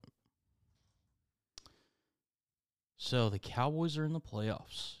So the Cowboys are in the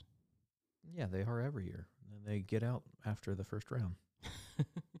playoffs. Yeah, they are every year. And they get out after the first round.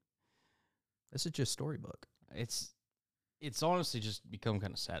 This is just storybook. It's honestly just become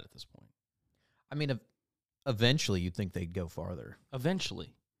kind of sad at this point. I mean, eventually you'd think they'd go farther.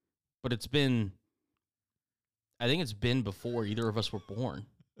 Eventually. But I think it's been before either of us were born.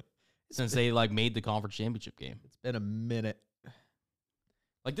 Since they made the conference championship game. It's been a minute.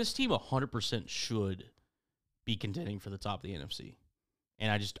 This team 100% should be contending for the top of the NFC.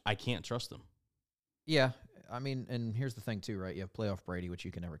 And I can't trust them. Yeah, I mean, and here's the thing too, right? You have playoff Brady, which you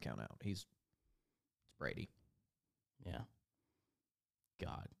can never count out. It's Brady. Yeah.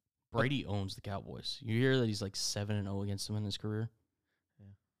 God. Brady owns the Cowboys. You hear that he's 7-0 against them in his career? Yeah.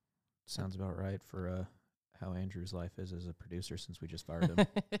 Sounds about right for how Andrew's life is as a producer since we just fired him.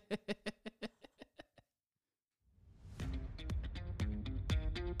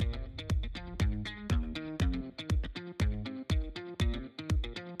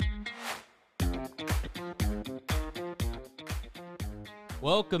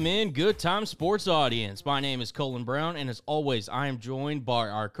 Welcome in, Good Time Sports audience. My name is Colin Brown, and as always, I am joined by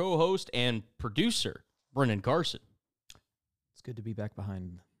our co-host and producer, Brendan Carson. It's good to be back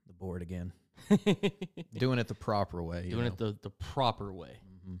behind the board again. Doing it the proper way. Doing it the proper way.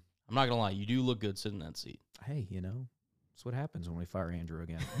 Mm-hmm. I'm not going to lie, you do look good sitting in that seat. Hey, that's what happens when we fire Andrew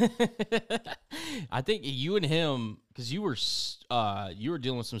again. I think you and him, because you were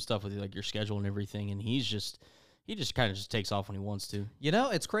dealing with some stuff with your schedule and everything, and he just kind of just takes off when he wants to.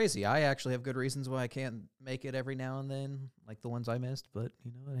 It's crazy. I actually have good reasons why I can't make it every now and then, like the ones I missed. But,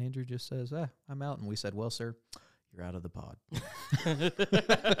 Andrew just says, I'm out. And we said, well, sir, you're out of the pod.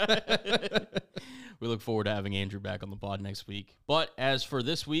 We look forward to having Andrew back on the pod next week. But as for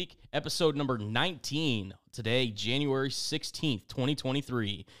this week, episode number 19, today, January 16th,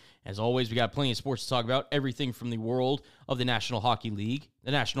 2023. As always, we got plenty of sports to talk about, everything from the world of the National Hockey League,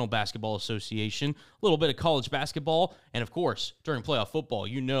 the National Basketball Association, a little bit of college basketball, and of course, during playoff football,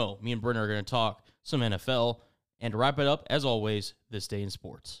 me and Brennan are going to talk some NFL. And to wrap it up, as always, this day in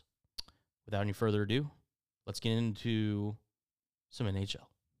sports. Without any further ado, let's get into some NHL.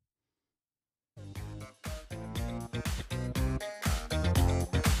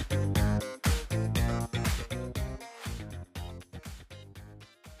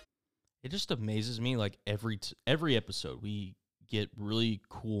 It just amazes me, every episode we get really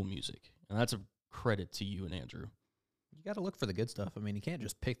cool music, and that's a credit to you and Andrew. You got to look for the good stuff. I mean, you can't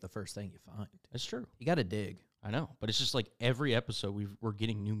just pick the first thing you find. That's true. You got to dig. I know, but it's just every episode we're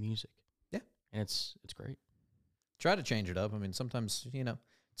getting new music. Yeah. And it's great. Try to change it up. I mean, sometimes,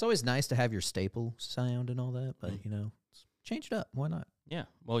 it's always nice to have your staple sound and all that, but, change it up. Why not? Yeah.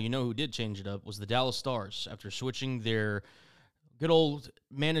 Well, who did change it up was the Dallas Stars. After switching their good old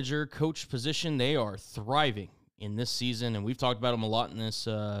manager coach position, they are thriving in this season, and we've talked about them a lot in this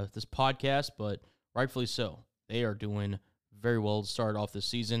podcast, but rightfully so. They are doing very well to start off this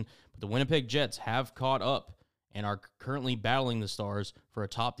season, but the Winnipeg Jets have caught up and are currently battling the Stars for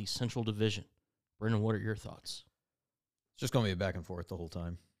atop the Central Division. Brendan, what are your thoughts? It's just going to be a back and forth the whole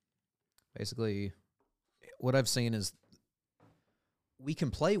time. Basically, what I've seen is we can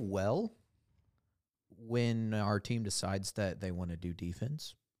play well when our team decides that they want to do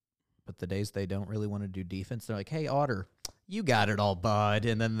defense, but the days they don't really want to do defense, they're like, hey, Otter, you got it all, bud.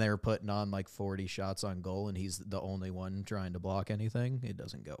 And then they're putting on 40 shots on goal, and he's the only one trying to block anything. It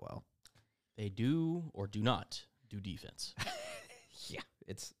doesn't go well. They do or do not do defense. Yeah,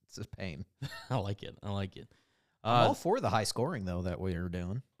 it's a pain. I like it. I'm all for the high scoring, though, that we're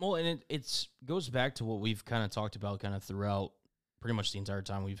doing. Well, and it goes back to what we've kind of talked about kind of throughout pretty much the entire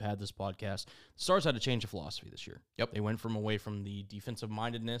time we've had this podcast. The Stars had to change of philosophy this year. Yep. They went away from the defensive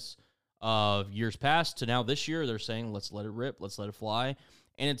mindedness of years past to now this year. They're saying, let's let it rip, let's let it fly.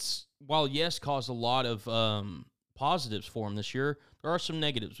 And it's, while yes, caused a lot of positives for them this year, there are some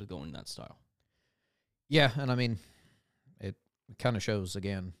negatives with going in that style. Yeah, and I mean, it kind of shows,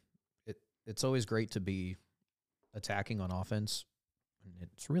 again, it's always great to be attacking on offense. And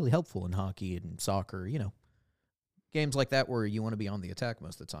it's really helpful in hockey and soccer, games like that where you want to be on the attack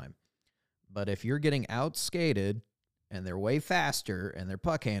most of the time. But if you're getting outskated and they're way faster and their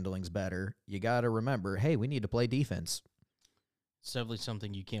puck handling's better, you got to remember, hey, we need to play defense. It's definitely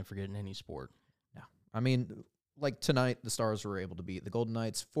something you can't forget in any sport. Yeah. I mean, tonight, the Stars were able to beat the Golden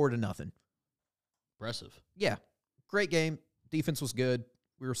Knights 4-0. Impressive. Yeah. Great game. Defense was good.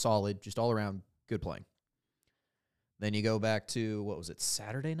 We were solid. Just all around good playing. Then you go back to, what was it,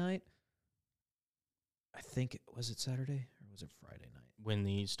 Saturday night? I think was it Saturday or was it Friday night? When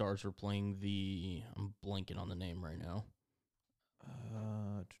the Stars were playing I'm blanking on the name right now.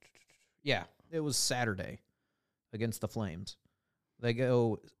 Yeah, it was Saturday. against the Flames.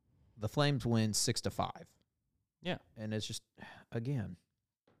 The Flames win 6-5. Yeah. And it's just, again,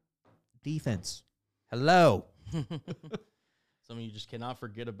 defense. Hello. Something you just cannot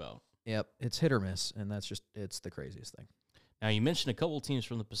forget about. Yep, it's hit or miss, and it's the craziest thing. Now, you mentioned a couple of teams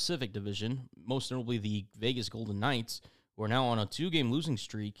from the Pacific Division, most notably the Vegas Golden Knights, who are now on a 2-game losing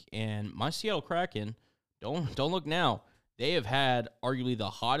streak, and my Seattle Kraken, don't look now. They have had arguably the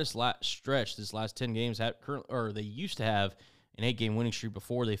hottest stretch this last 10 games. They used to have an 8-game winning streak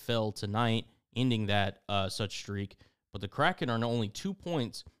before they fell tonight, ending that such streak. But the Kraken are only 2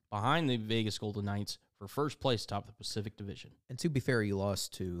 points behind the Vegas Golden Knights for first place atop the Pacific Division. And to be fair, you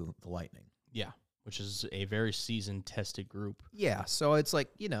lost to the Lightning. Yeah, which is a very season-tested group. Yeah, so it's like,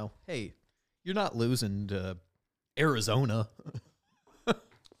 hey, you're not losing to Arizona.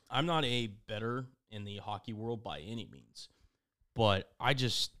 I'm not a bettor in the hockey world by any means, but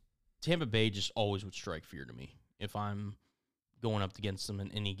Tampa Bay just always would strike fear to me if I'm going up against them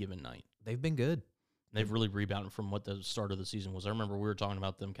in any given night. They've been good. They've really rebounded from what the start of the season was. I remember we were talking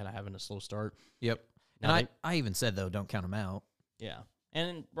about them kind of having a slow start. Yep. Now And I even said, though, don't count them out. Yeah,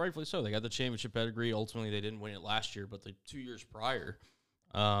 and rightfully so. They got the championship pedigree. Ultimately, they didn't win it last year, but the 2 years prior,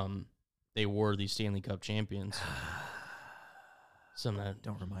 they were the Stanley Cup champions.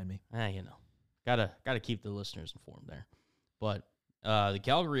 Don't remind me. Gotta keep the listeners informed there. But the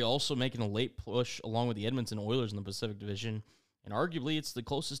Calgary also making a late push along with the Edmonton Oilers in the Pacific Division, and arguably it's the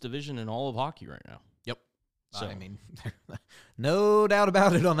closest division in all of hockey right now. Yep. So, I mean, no doubt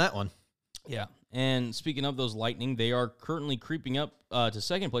about it on that one. Yeah, and speaking of those Lightning, they are currently creeping up to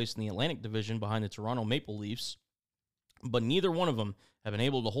second place in the Atlantic Division behind the Toronto Maple Leafs, but neither one of them have been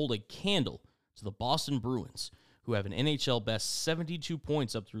able to hold a candle to the Boston Bruins, who have an NHL best 72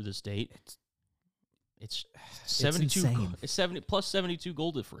 points up through this date. It's 72. Insane. It's 70 plus 72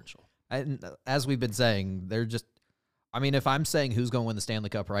 goal differential. And as we've been saying, they're just. I mean, if I'm saying who's going to win the Stanley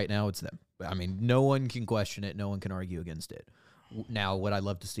Cup right now, it's them. I mean, no one can question it. No one can argue against it. Now, would I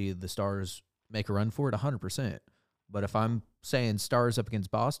love to see the Stars make a run for it? 100%. But if I'm saying Stars up against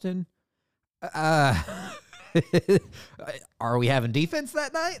Boston, are we having defense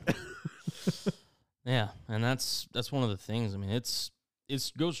that night? Yeah, and that's one of the things. I mean,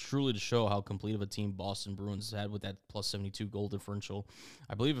 it goes truly to show how complete of a team Boston Bruins had with that plus 72 goal differential.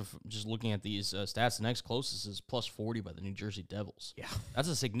 I believe if just looking at these stats, the next closest is plus 40 by the New Jersey Devils. Yeah. That's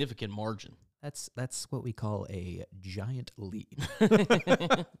a significant margin. That's what we call a giant lead.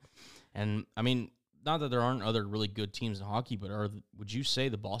 And, I mean, not that there aren't other really good teams in hockey, but would you say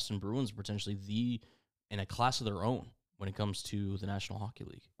the Boston Bruins are potentially in a class of their own when it comes to the National Hockey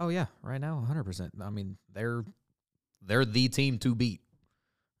League? Oh, yeah. Right now, 100%. I mean, they're the team to beat.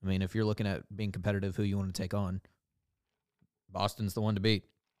 I mean, if you're looking at being competitive, who you want to take on, Boston's the one to beat.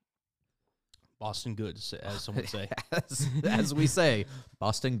 Boston good, as some would say. as we say,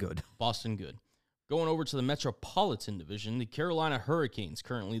 Boston good. Boston good. Going over to the Metropolitan Division, the Carolina Hurricanes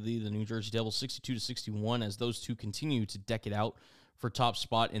currently lead the New Jersey Devils 62-61 as those two continue to deck it out for top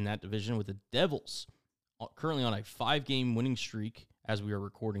spot in that division, with the Devils currently on a 5-game winning streak as we are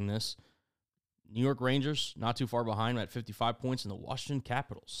recording this. New York Rangers not too far behind at 55 points, and the Washington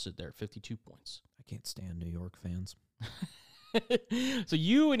Capitals sit there at 52 points. I can't stand New York fans. So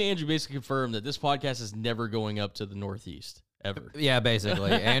you and Andrew basically confirmed that this podcast is never going up to the Northeast, ever. Yeah,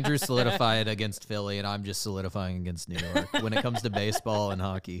 basically. Andrew solidified against Philly, and I'm just solidifying against New York when it comes to baseball and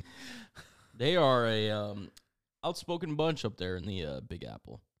hockey. They are a outspoken bunch up there in the Big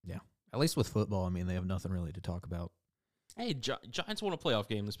Apple. Yeah. At least with football, I mean, they have nothing really to talk about. Hey, Giants won a playoff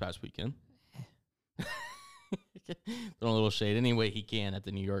game this past weekend. Throwing a little shade any way he can at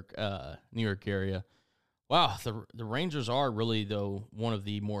the New York area. Wow, the Rangers are really, though, one of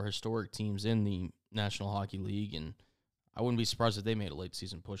the more historic teams in the National Hockey League, and I wouldn't be surprised if they made a late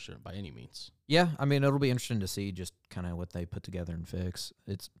season push by any means. Yeah, I mean, it'll be interesting to see just kind of what they put together and fix.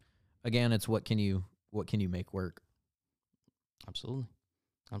 It's what can you make work? Absolutely.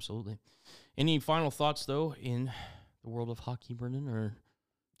 Any final thoughts though in the world of hockey, Brendan? Or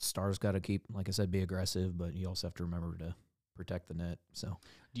Stars got to keep, like I said, be aggressive, but you also have to remember to protect the net. So,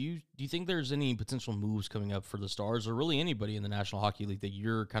 do you think there's any potential moves coming up for the Stars, or really anybody in the National Hockey League, that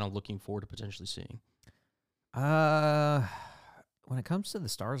you're kind of looking forward to potentially seeing? When it comes to the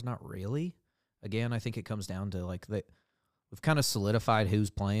Stars, not really. Again, I think it comes down to we've kind of solidified who's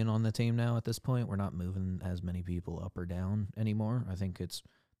playing on the team now at this point. We're not moving as many people up or down anymore. I think it's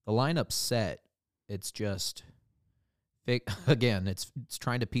the lineup set. It's just again, it's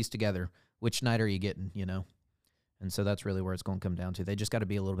trying to piece together which night are you getting, And so that's really where it's going to come down to. They just got to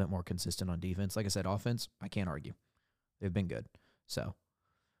be a little bit more consistent on defense. Like I said, offense, I can't argue. They've been good. So,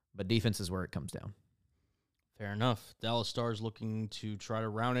 but defense is where it comes down. Fair enough. Dallas Stars looking to try to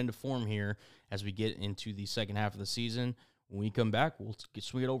round into form here as we get into the second half of the season. When we come back, we'll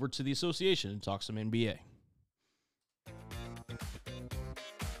swing it over to the association and talk some NBA.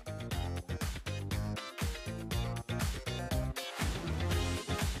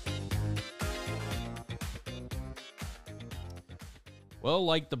 Well,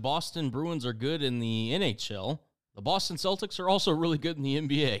 like the Boston Bruins are good in the NHL, the Boston Celtics are also really good in the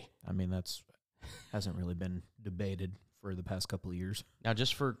NBA. I mean, that's hasn't really been debated for the past couple of years. Now,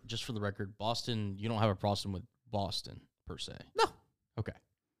 just for the record, Boston, you don't have a problem with Boston per se. No. Okay.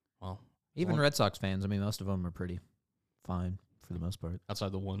 Well, even Red Sox fans, I mean, most of them are pretty fine for the most part.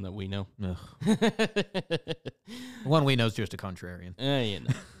 Outside the one that we know. Ugh. The one we know is just a contrarian. You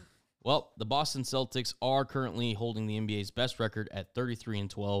know. Well, the Boston Celtics are currently holding the NBA's best record at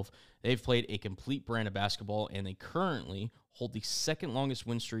 33-12. They've played a complete brand of basketball, and they currently hold the second longest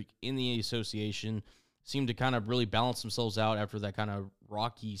win streak in the association. Seem to kind of really balance themselves out after that kind of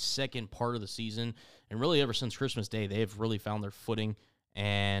rocky second part of the season. And really ever since Christmas Day, they have really found their footing.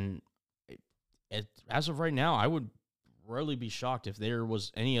 And as of right now, I would rarely be shocked if there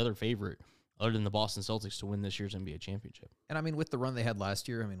was any other favorite other than the Boston Celtics to win this year's NBA championship. And, I mean, with the run they had last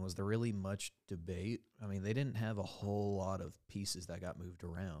year, I mean, was there really much debate? I mean, they didn't have a whole lot of pieces that got moved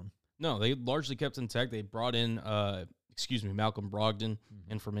around. No, they largely kept intact. They brought in, Malcolm Brogdon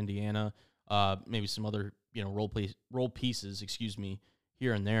in from Indiana, maybe some other, role pieces,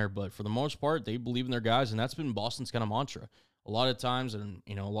 here and there. But for the most part, they believe in their guys, and that's been Boston's kind of mantra. A lot of times, and,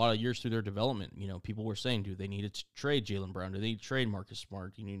 a lot of years through their development, people were saying, do they need to trade Jaylen Brown? Do they need to trade Marcus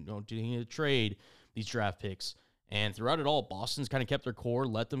Smart? Do they need to trade these draft picks? And throughout it all, Boston's kind of kept their core,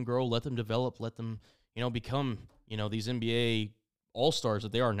 let them grow, let them develop, let them, become, these NBA all-stars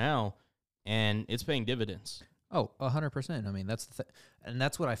that they are now, and it's paying dividends. Oh, 100%. I mean, that's the thing. And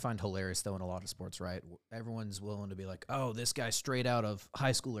that's what I find hilarious, though, in a lot of sports, right? Everyone's willing to be like, oh, this guy's straight out of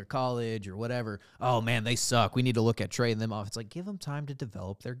high school or college or whatever. Oh, man, they suck. We need to look at trading them off. It's like, give them time to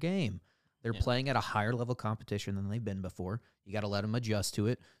develop their game. They're playing at a higher level competition than they've been before. You got to let them adjust to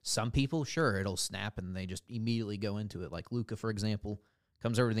it. Some people, sure, it'll snap and they just immediately go into it. Like Luka, for example,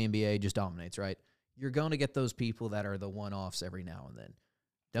 comes over to the NBA, just dominates, right? You're going to get those people that are the one-offs every now and then.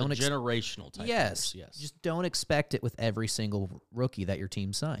 Generational type. Yes. Players, yes. Just don't expect it with every single rookie that your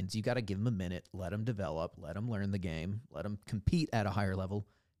team signs. You got to give them a minute, let them develop, let them learn the game, let them compete at a higher level,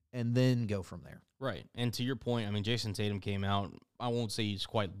 and then go from there. Right. And to your point, I mean, Jason Tatum came out. I won't say he's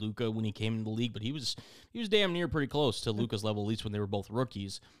quite Luka when he came into the league, but he was damn near pretty close to Luka's level, at least when they were both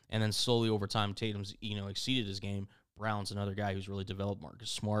rookies. And then slowly over time, Tatum's exceeded his game. Brown's another guy who's really developed.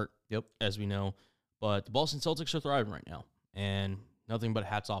 Marcus Smart, as we know. But the Boston Celtics are thriving right now, and nothing but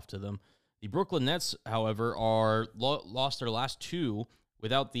hats off to them. The Brooklyn Nets, however, are lost their last two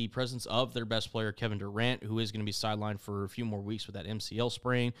without the presence of their best player, Kevin Durant, who is going to be sidelined for a few more weeks with that MCL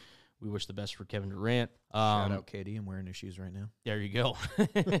sprain. We wish the best for Kevin Durant. Shout out KD. I'm wearing his shoes right now. There you go.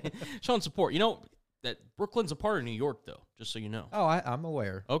 Showing support. That Brooklyn's a part of New York, though, just so you know. Oh, I'm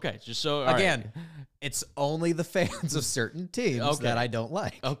aware. Okay, just so... Again, it's only the fans of certain teams that I don't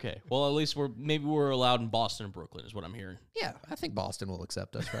like. Okay, well, at least we're allowed in Boston and Brooklyn is what I'm hearing. Yeah, I think Boston will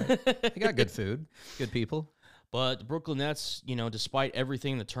accept us, right? They got good food, good people. But the Brooklyn Nets, despite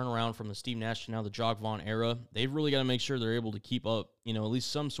everything, the turnaround from the Steve Nash to now the Jacques Vaughn era, they've really got to make sure they're able to keep up, at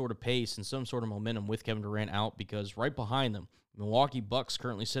least some sort of pace and some sort of momentum with Kevin Durant out, because right behind them, Milwaukee Bucks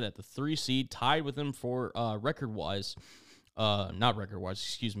currently sit at the 3 seed, tied with them for not record-wise,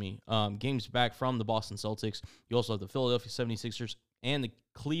 games back from the Boston Celtics. You also have the Philadelphia 76ers and the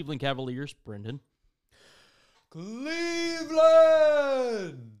Cleveland Cavaliers, Brendan. Cleveland!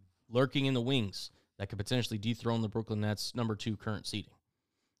 Lurking in the wings that could potentially dethrone the Brooklyn Nets' number 2 current seeding.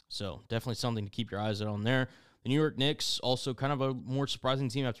 So definitely something to keep your eyes on there. The New York Knicks, also kind of a more surprising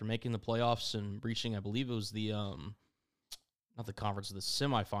team after making the playoffs and reaching, I believe it was the, not the conference, the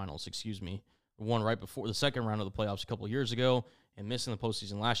semifinals, the one right before the second round of the playoffs a couple of years ago, and missing the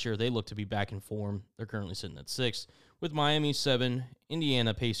postseason last year. They look to be back in form. They're currently sitting at 6, with Miami 7,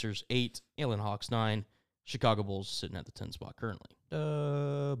 Indiana Pacers 8, Atlanta Hawks 9, Chicago Bulls sitting at the 10 spot currently.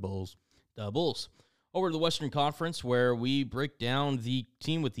 Bulls. The Bulls. Over to the Western Conference, where we break down the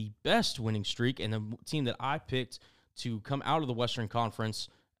team with the best winning streak and the team that I picked to come out of the Western Conference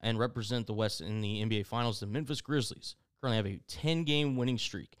and represent the West in the NBA Finals, the Memphis Grizzlies. Currently have a 10-game winning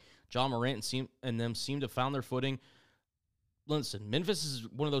streak. John Morant and them seem to have found their footing. Listen, Memphis is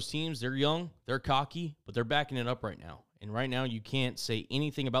one of those teams. They're young, they're cocky, but they're backing it up right now. And right now, you can't say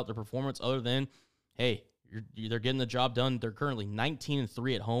anything about their performance other than, hey, they're getting the job done. They're currently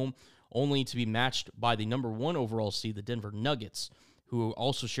 19-3 at home, only to be matched by the number 1 overall seed, the Denver Nuggets, who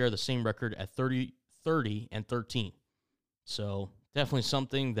also share the same record at 30-13. So definitely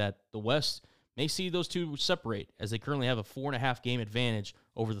something that the West may see those two separate, as they currently have a 4.5 game advantage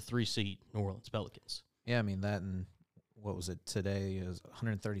over the 3 seed New Orleans Pelicans. Yeah, I mean, that and what was it today is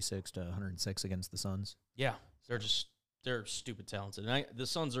 136 to 106 against the Suns. Yeah, they're stupid talented. And the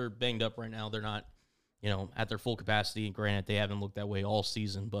Suns are banged up right now. They're not, at their full capacity. Granted, they haven't looked that way all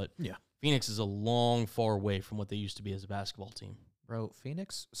season, but Yeah. Phoenix is a long, far away from what they used to be as a basketball team. Bro,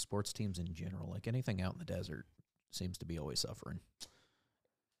 Phoenix sports teams in general, like anything out in the desert, seems to be always suffering.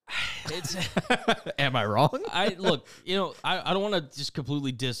 It's Am I wrong? I don't want to just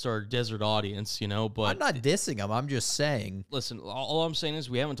completely diss our desert audience, but I'm not dissing them. I'm just saying. listen, all I'm saying is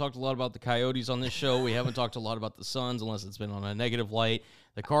we haven't talked a lot about the Coyotes on this show. We haven't talked a lot about the Suns unless it's been on a negative light.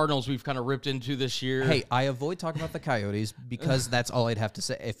 The Cardinals we've kind of ripped into this year. Hey, I avoid talking about the Coyotes because that's all I'd have to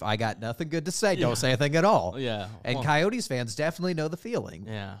say. If I got nothing good to say, don't say anything at all. Yeah. And Well, Coyotes fans definitely know the feeling.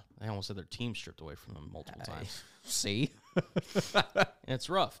 yeah, I almost had their team stripped away from them multiple times. See? It's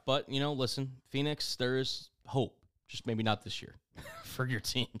rough, but, listen, Phoenix, there is hope. Just maybe not this year for your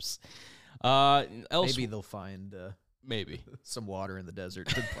teams. Maybe they'll find Maybe. some water in the desert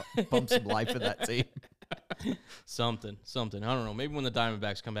to pump some life in that team. Something. I don't know. Maybe when the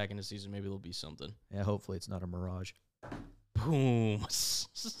Diamondbacks come back into season, maybe there'll be something. Yeah, hopefully it's not a mirage. Boom.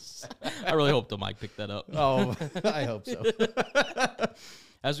 I really hope the mic picked that up. Oh, I hope so.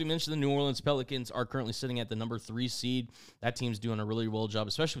 As we mentioned, the New Orleans Pelicans are currently sitting at the number 3 seed. That team's doing a really well job,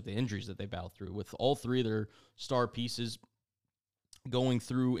 especially with the injuries that they battled through. With all 3 of their star pieces going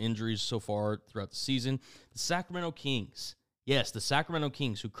through injuries so far throughout the season. The Sacramento Kings. Yes, the Sacramento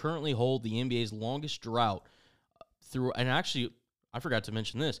Kings, who currently hold the NBA's longest drought through, and actually, I forgot to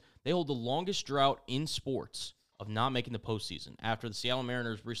mention this, they hold the longest drought in sports of not making the postseason. After the Seattle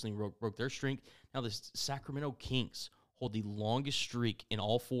Mariners recently broke their streak, now the Sacramento Kings hold the longest streak in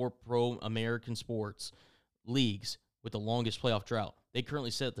all 4 pro-American sports leagues with the longest playoff drought. They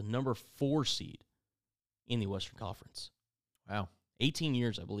currently sit at the number 4 seed in the Western Conference. Wow. 18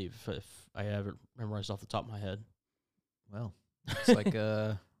 years, I believe, if I have it memorized off the top of my head. Well, it's like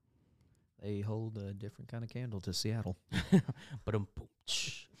they hold a different kind of candle to Seattle. But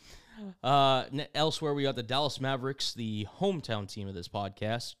elsewhere, we got the Dallas Mavericks, the hometown team of this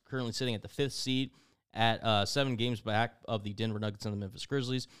podcast, currently sitting at the 5th seed at 7 games back of the Denver Nuggets and the Memphis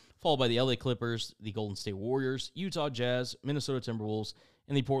Grizzlies, followed by the LA Clippers, the Golden State Warriors, Utah Jazz, Minnesota Timberwolves,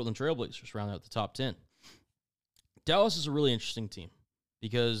 and the Portland Trailblazers round out the top 10. Dallas is a really interesting team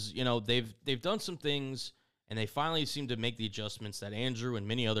because, they've done some things and they finally seem to make the adjustments that Andrew and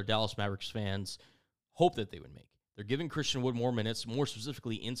many other Dallas Mavericks fans hope that they would make. They're giving Christian Wood more minutes, more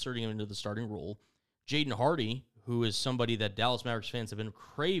specifically inserting him into the starting role. Jaden Hardy, who is somebody that Dallas Mavericks fans have been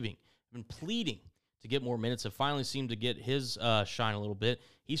craving, have been pleading to get more minutes, have finally seemed to get his shine a little bit.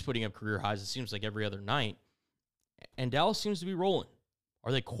 He's putting up career highs, it seems like, every other night. And Dallas seems to be rolling.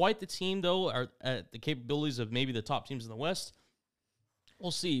 Are they quite the team, though? Are at the capabilities of maybe the top teams in the West?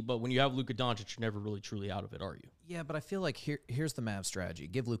 We'll see, but when you have Luka Doncic, you're never really truly out of it, are you? Yeah, but I feel like here's the Mavs strategy.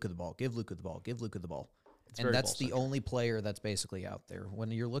 Give Luka the ball. Give Luka the ball. Give Luka the ball. And that's the only player that's basically out there. When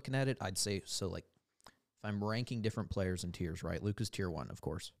you're looking at it, I'd say, so like, if I'm ranking different players in tiers, right? Luka's tier 1, of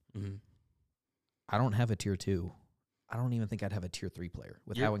course. Mm-hmm. I don't have a tier 2. I don't even think I'd have a tier 3 player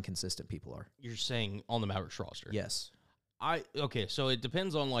with how inconsistent people are. You're saying on the Mavericks roster? Yes. Okay, so it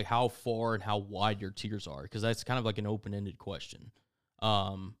depends on like how far and how wide your tiers are, because that's kind of like an open-ended question.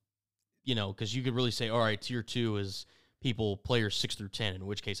 Because you could really say, all right, tier 2 is players 6 through 10, in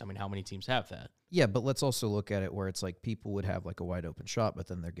which case, how many teams have that? Yeah, but let's also look at it where it's like people would have like a wide open shot, but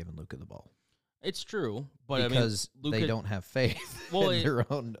then they're giving Luka the ball. It's true, but because Luka, they don't have faith in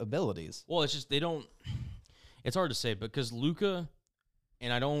their own abilities. Well, it's just they don't. It's hard to say because Luka,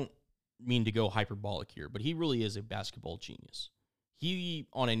 and I don't mean to go hyperbolic here, but he really is a basketball genius. He,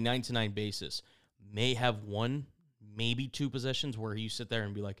 on a 9-to-9 basis, may have 1, maybe 2 possessions where you sit there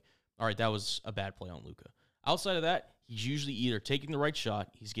and be like, all right, that was a bad play on Luka. Outside of that, he's usually either taking the right shot,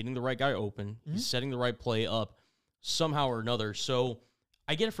 he's getting the right guy open, he's setting the right play up somehow or another. So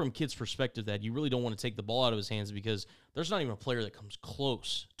I get it from kids' perspective that you really don't want to take the ball out of his hands because there's not even a player that comes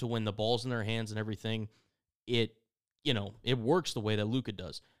close to when the ball's in their hands and everything. It works the way that Luka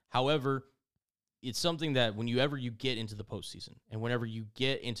does. However, it's something that whenever you get into the postseason and whenever you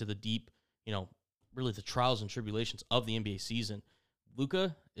get into the deep, really the trials and tribulations of the NBA season,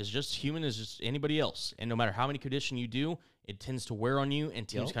 Luka is just human as just anybody else. And no matter how many condition you do, it tends to wear on you and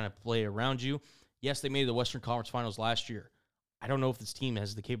teams kind of play around you. Yes, they made the Western Conference Finals last year. I don't know if this team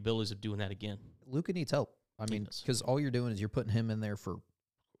has the capabilities of doing that again. Luka needs help. Because all you're doing is you're putting him in there for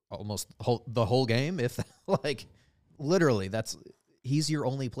almost the whole game. If literally, he's your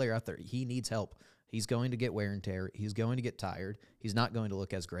only player out there. He needs help. He's going to get wear and tear. He's going to get tired. He's not going to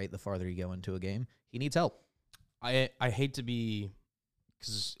look as great the farther you go into a game. He needs help. I hate to be,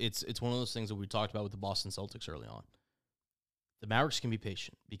 because it's one of those things that we talked about with the Boston Celtics early on. The Mavericks can be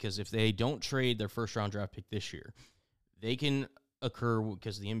patient because if they don't trade their first-round draft pick this year, they can occur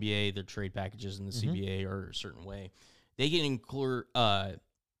because the NBA, their trade packages and the CBA are a certain way. They can include,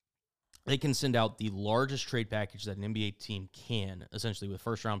 they can send out the largest trade package that an NBA team can, essentially with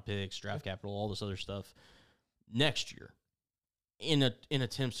first-round picks, draft capital, all this other stuff, next year, in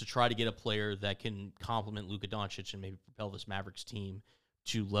attempts to try to get a player that can complement Luka Doncic and maybe propel this Mavericks team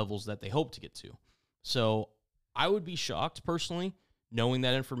to levels that they hope to get to. So I would be shocked personally, knowing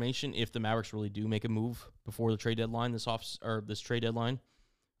that information, if the Mavericks really do make a move before the trade deadline this trade deadline.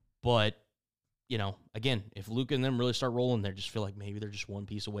 But you know, again, if Luka and them really start rolling, they just feel like maybe they're just one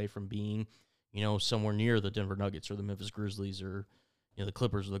piece away from being, you know, somewhere near the Denver Nuggets or the Memphis Grizzlies or, you know, the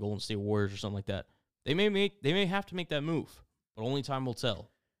Clippers or the Golden State Warriors or something like that. They may have to make that move, but only time will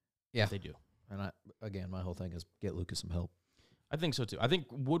tell. Yeah, if they do. And my whole thing is get Luka some help. I think so too. I think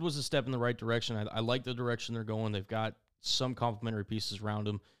Wood was a step in the right direction. I like the direction they're going. They've got some complementary pieces around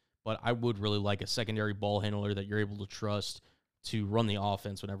him, but I would really like a secondary ball handler that you're able to trust to run the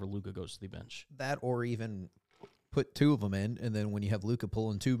offense whenever Luka goes to the bench. That, or even put two of them in, and then when you have Luka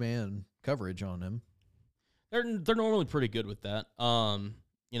pulling two-man coverage on him. They're normally pretty good with that.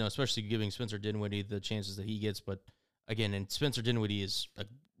 You know, especially giving Spencer Dinwiddie the chances that he gets. But again, and Spencer Dinwiddie is a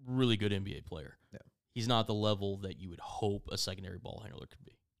really good NBA player. Yeah. He's not the level that you would hope a secondary ball handler could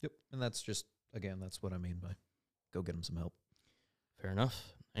be. Yep. And that's just, again, that's what I mean by go get him some help. Fair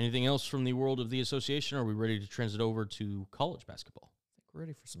enough. Anything else from the world of the association, or are we ready to transit over to college basketball? I think we're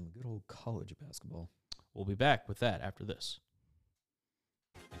ready for some good old college basketball. We'll be back with that after this.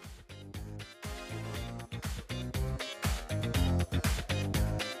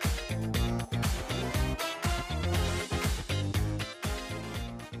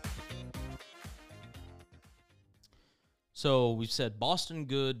 So we've said Boston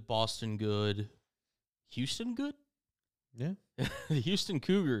good, Houston good? Yeah. The Houston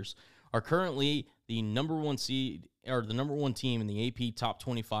Cougars are currently the number one seed, or the number one team in the AP Top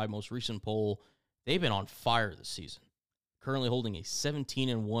 25 most recent poll. They've been on fire this season, currently holding a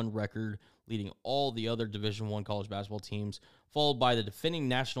 17-1 record, leading all the other Division I college basketball teams, followed by the defending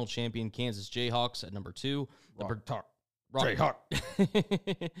national champion Kansas Jayhawks at number 2. Jayhawk.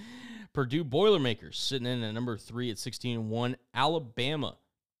 Purdue Boilermakers sitting in at number 3 at 16-1. Alabama,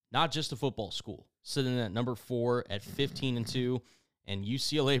 not just a football school, sitting in at number 4 at 15-2. And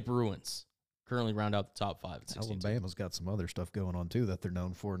UCLA Bruins currently round out the top 5 at 16-2. Alabama's got some other stuff going on, too, that they're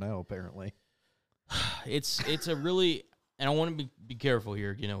known for now, apparently. It's a really, and I want to be careful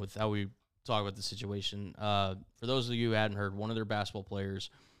here, you know, with how we talk about the situation. For those of you who hadn't heard, one of their basketball players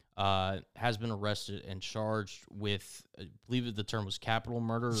has been arrested and charged with, I believe the term was capital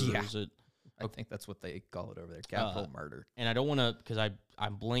murder. Or yeah. is it? I think that's what they call it over there, capital murder. And I don't want to, because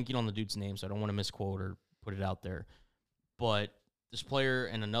I'm blanking on the dude's name, so I don't want to misquote or put it out there. But this player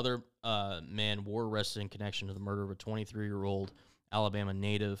and another man were arrested in connection to the murder of a 23-year-old Alabama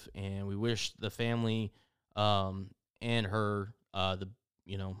native, and we wish the family and her,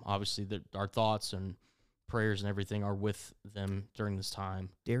 obviously our thoughts and prayers and everything are with them during this time.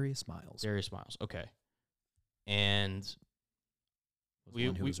 Darius Miles. Okay. And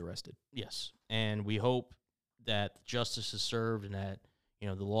who was arrested. Yes. And we hope that justice is served and that, you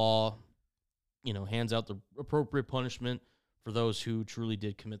know, the law, you know, hands out the appropriate punishment for those who truly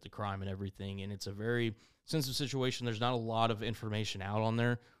did commit the crime and everything. And it's a very sensitive situation. There's not a lot of information out on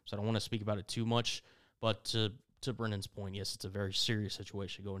there, so I don't want to speak about it too much. But to Brendan's point, yes, it's a very serious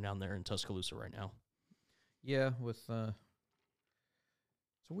situation going down there in Tuscaloosa right now. Yeah, it's a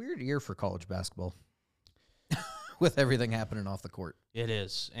weird year for college basketball with everything happening off the court. It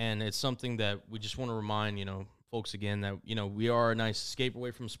is, and it's something that we just want to remind, you know, folks again that, you know, we are a nice escape away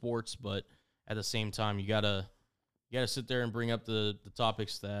from sports, but at the same time, you gotta sit there and bring up the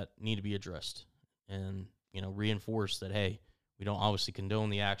topics that need to be addressed, and, you know, reinforce that, hey, we don't obviously condone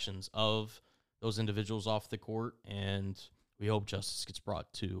the actions of those individuals off the court, and we hope justice gets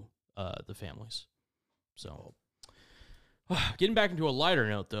brought to the families. So, getting back into a lighter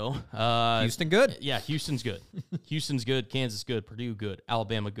note, though. Houston good? Yeah, Houston's good. Houston's good. Kansas good. Purdue good.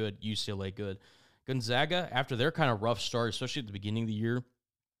 Alabama good. UCLA good. Gonzaga, after their kind of rough start, especially at the beginning of the year,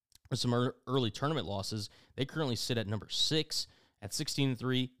 with some early tournament losses, they currently sit at number 6 at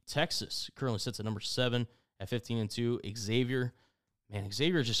 16-3. Texas currently sits at number 7 at 15-2. Xavier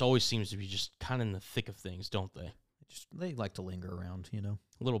just always seems to be just kind of in the thick of things, don't they? They like to linger around, you know.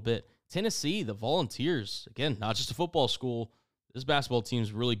 A little bit. Tennessee, the Volunteers, again, not just a football school. This basketball team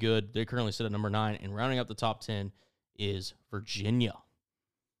is really good. They currently sit at number 9, and rounding out the top 10 is Virginia.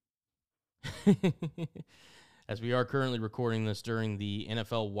 As we are currently recording this during the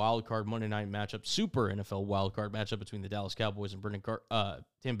NFL wildcard Monday night matchup, super NFL wildcard matchup between the Dallas Cowboys and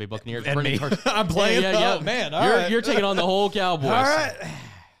Tampa Bay Buccaneers. And me. I'm playing. Yeah. Oh, man. You're taking on the whole Cowboys. All right.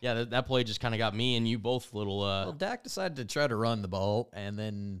 Yeah, that play just kind of got me and you both a little. Well, Dak decided to try to run the ball, and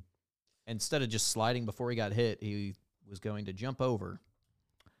then instead of just sliding before he got hit, he was going to jump over,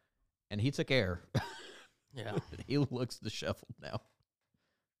 and he took air. Yeah. He looks disheveled now.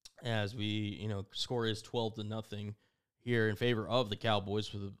 As we, score is 12-0 here in favor of the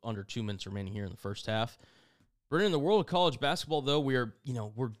Cowboys with under 2 minutes remaining here in the first half. Brendan, in the world of college basketball, though, we're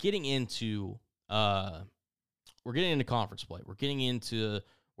getting into conference play. We're getting into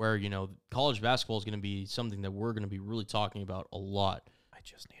where, college basketball is going to be something that we're going to be really talking about a lot. I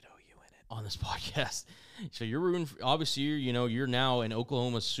just need OU in it on this podcast. So you're rooting for, obviously, you're now an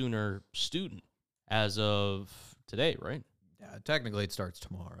Oklahoma Sooner student as of today, right? Yeah, technically it starts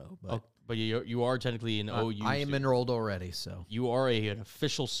tomorrow, but but you are technically an OU. I am enrolled already, so you are an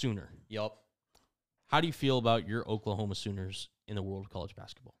official Sooner. Yep. How do you feel about your Oklahoma Sooners in the world of college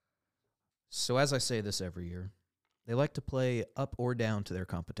basketball? So as I say this every year, they like to play up or down to their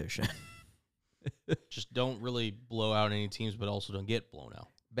competition. Just don't really blow out any teams, but also don't get blown out.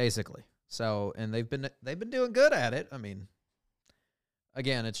 Basically. So, and they've been doing good at it. I mean,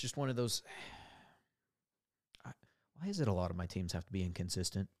 again, it's just one of those. Why is it a lot of my teams have to be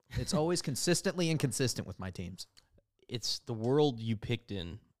inconsistent? It's always consistently inconsistent with my teams. It's the world you picked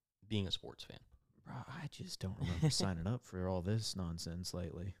in being a sports fan. Bro, I just don't remember signing up for all this nonsense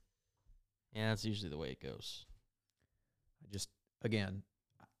lately. Yeah, that's usually the way it goes. Again,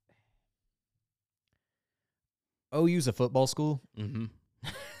 OU's a football school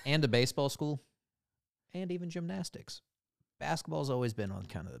and a baseball school and even gymnastics. Basketball's always been on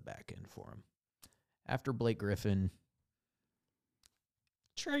kind of the back end for them. After Blake Griffin.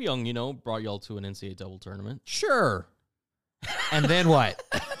 Trae Young, brought y'all to an NCAA double tournament. Sure. And then what?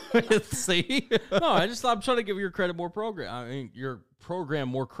 See? No, I'm trying to give your program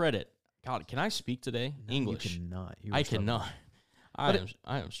more credit. God, can I speak today? No, English. You cannot. I cannot. I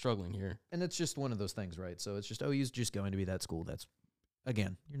am struggling here. And it's just one of those things, right? So it's just OU's just going to be that school that's,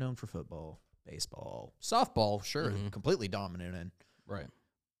 again, you're known for football, baseball, softball, sure, completely dominant in. Right.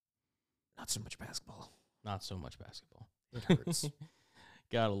 Not so much basketball. Not so much basketball. It hurts.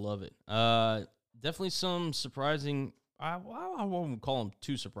 Gotta love it. Definitely some surprising. I won't call them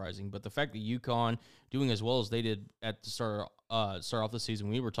too surprising, but the fact that UConn doing as well as they did at the start off the season,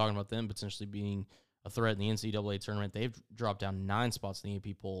 we were talking about them potentially being a threat in the NCAA tournament. They've dropped down 9 spots in the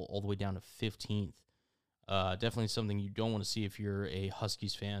AP poll, all the way down to 15th. Definitely something you don't want to see if you're a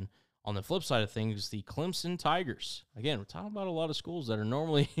Huskies fan. On the flip side of things, the Clemson Tigers. Again, we're talking about a lot of schools that are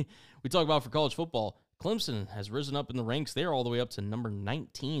normally we talk about for college football. Clemson has risen up in the ranks. They're all the way up to number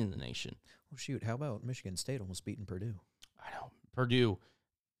 19 in the nation. Well, shoot, how about Michigan State almost beating Purdue? I know. Purdue,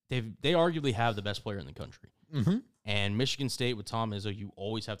 they arguably have the best player in the country. And Michigan State with Tom Izzo, you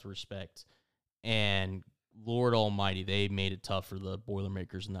always have to respect. And Lord Almighty, they made it tough for the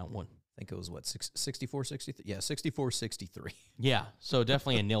Boilermakers in that one. I think it was, 64-63? Yeah, 64-63. Yeah, so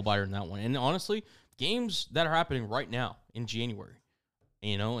definitely a nail-biter in that one. And honestly, games that are happening right now in January,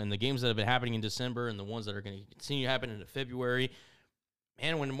 and the games that have been happening in December and the ones that are going to continue happening into February,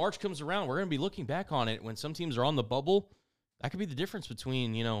 man, when March comes around, we're going to be looking back on it. When some teams are on the bubble, that could be the difference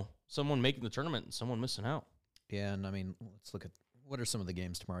between, someone making the tournament and someone missing out. Yeah, and I mean, let's look at what are some of the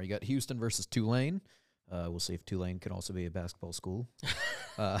games tomorrow. You got Houston versus Tulane. We'll see if Tulane can also be a basketball school.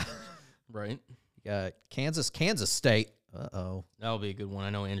 Right. You got Kansas State. Uh-oh. That'll be a good one. I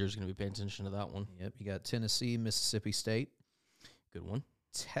know Andrew's going to be paying attention to that one. Yep. You got Tennessee, Mississippi State. Good one.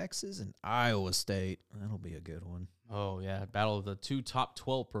 Texas and Iowa State. That'll be a good one. Oh, yeah. Battle of the 2 top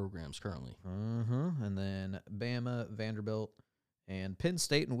 12 programs currently. And then Bama, Vanderbilt, and Penn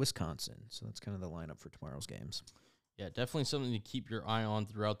State and Wisconsin. So that's kind of the lineup for tomorrow's games. Yeah, definitely something to keep your eye on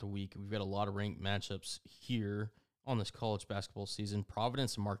throughout the week. We've got a lot of ranked matchups here on this college basketball season.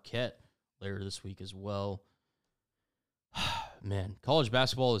 Providence and Marquette later this week as well. Man, college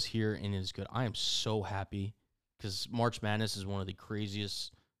basketball is here and it is good. I am so happy because March Madness is one of the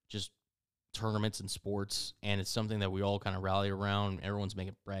craziest just tournaments in sports, and it's something that we all kind of rally around. Everyone's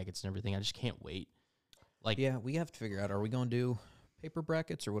making brackets and everything. I just can't wait. Yeah, we have to figure out, are we going to do paper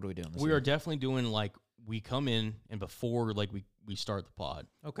brackets or what are we doing this We year? are definitely doing we come in and before we start the pod.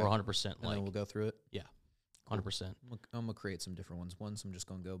 Okay. We're 100%. And then we'll go through it? Yeah. 100%. I'm going to create some different ones. Ones I'm just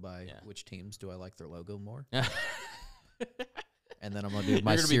going to go by which teams do I like their logo more. And then I'm going to do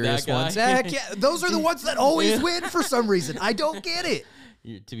my You're gonna be that serious ones. guy? Heck yeah. Those are the ones that always win for some reason. I don't get it.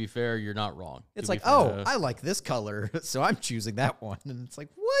 To be fair, you're not wrong. It's To be like, fair. oh, I like this color, so I'm choosing that one. And it's like,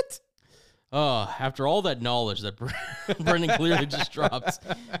 what? After all that knowledge that Brendan clearly just dropped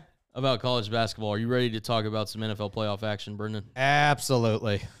about college basketball, are you ready to talk about some NFL playoff action, Brendan?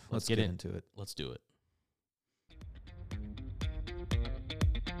 Absolutely. Let's get into it. Let's do it.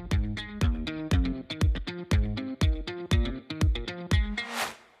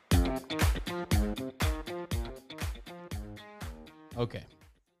 Okay,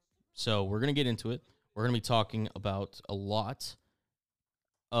 so we're going to get into it. We're going to be talking about a lot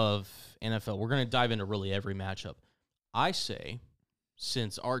of NFL. We're going to dive into really every matchup. I say,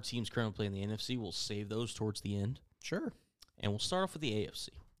 since our team's currently playing the NFC, we'll save those towards the end, Sure. and we'll start off with the AFC.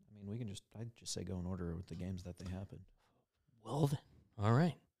 I mean, I'd just say go in order with the games that they happen. Well, then, all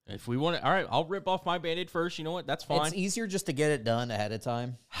right. If we want to, all right, I'll rip off my Band-Aid first. You know what? That's fine. It's easier just to get it done ahead of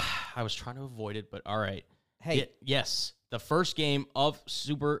time. I was trying to avoid it, but all right. Hey. Yes. The first game of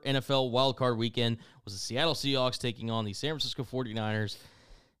Super NFL Wildcard Weekend was the Seattle Seahawks taking on the San Francisco 49ers,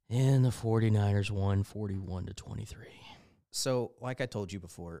 and the 49ers won 41-23. So, like I told you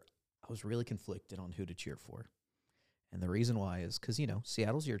before, I was really conflicted on who to cheer for. And the reason why is because,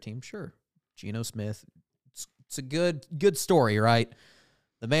 Seattle's your team, sure. Geno Smith, it's a good story, right?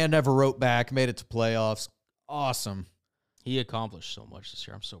 The man never wrote back, made it to playoffs. Awesome. He accomplished so much this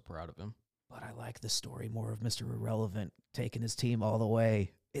year. I'm so proud of him. But I like the story more of Mr. Irrelevant taking his team all the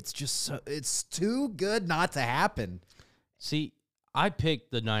way. It's just it's too good not to happen. See, I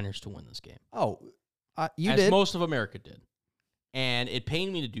picked the Niners to win this game. Oh, you as did. Most of America did. And it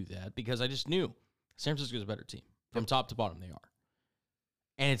pained me to do that because I just knew San Francisco's a better team. From top to bottom, they are.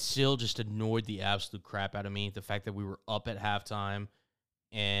 And it still just annoyed the absolute crap out of me. The fact that we were up at halftime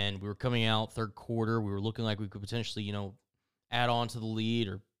and we were coming out third quarter. We were looking like we could potentially, add on to the lead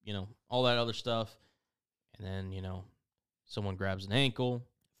or, all that other stuff. And then, someone grabs an ankle.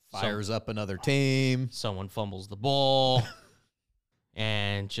 Fires up another team. Someone fumbles the ball.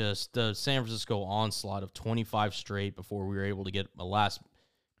 And just the San Francisco onslaught of 25 straight before we were able to get a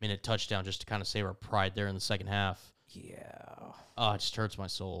last-minute touchdown just to kind of save our pride there in the second half. Yeah. Oh, it just hurts my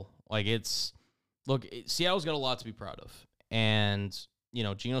soul. Seattle's got a lot to be proud of. And,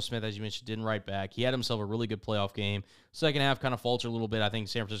 Geno Smith, as you mentioned, didn't write back. He had himself a really good playoff game. Second half kind of faltered a little bit. I think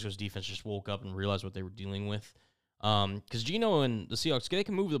San Francisco's defense just woke up and realized what they were dealing with. Because Geno and the Seahawks, they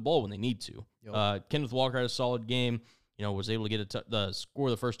can move the ball when they need to. Yep. Kenneth Walker had a solid game. Was able to get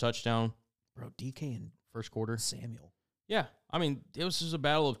score the first touchdown. Bro, DK and first quarter. Samuel. Yeah. I mean, it was just a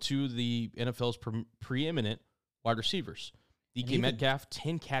battle of two of the NFL's preeminent wide receivers. DK Metcalf,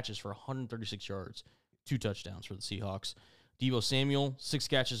 10 catches for 136 yards, 2 touchdowns for the Seahawks. Deebo Samuel, 6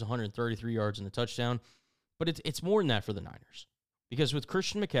 catches, 133 yards and a touchdown. But it's more than that for the Niners. Because with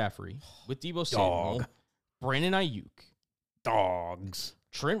Christian McCaffrey, with Deebo Samuel, Brandon Ayuk, Dogs.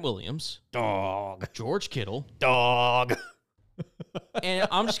 Trent Williams, Dog. George Kittle, Dog. and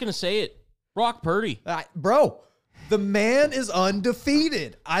I'm just going to say it, Brock Purdy. Bro, the man is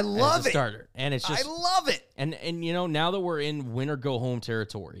undefeated. I love it. Starter. And it's just, I love it. And now that we're in win or go home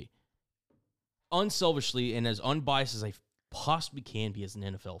territory, unselfishly and as unbiased as I possibly can be as an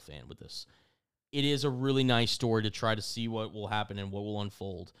NFL fan with this, it is a really nice story to try to see what will happen and what will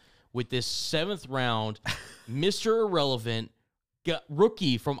unfold. With this 7th round, Mr. Irrelevant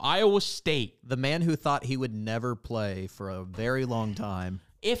rookie from Iowa State. The man who thought he would never play for a very long time.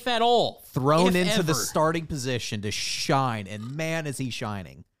 If at all. Thrown into the starting position to shine, and man, is he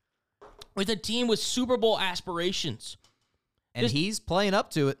shining. With a team with Super Bowl aspirations. And he's playing up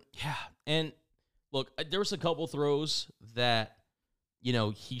to it. Yeah. And look, there was a couple throws that,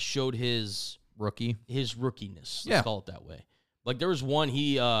 he showed his rookiness. Let's call it that way. Like there was one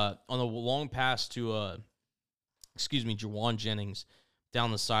on the long pass to Jawan Jennings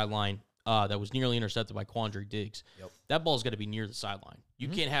down the sideline that was nearly intercepted by Quandre Diggs. Yep. That ball's got to be near the sideline. You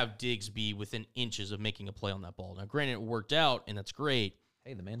can't have Diggs be within inches of making a play on that ball. Now, granted, it worked out, and that's great.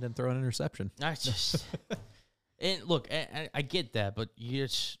 Hey, the man didn't throw an interception. I just and look, I get that, but you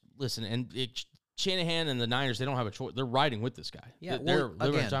just listen. And Shanahan and the Niners, they don't have a choice. They're riding with this guy. Yeah, they're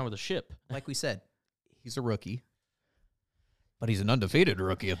living time with a ship. Like we said, he's a rookie. But he's an undefeated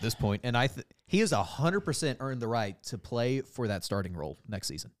rookie at this point, and he has 100% earned the right to play for that starting role next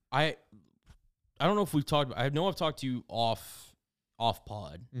season. I don't know if we've talked. I know I've talked to you off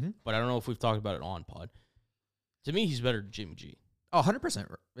pod, but I don't know if we've talked about it on pod. To me, he's better than Jimmy G. Oh, 100%.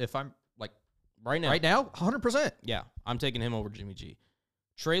 If I'm like right now, 100%. Yeah, I'm taking him over Jimmy G.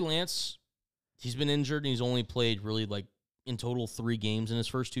 Trey Lance, he's been injured and he's only played really in total 3 games in his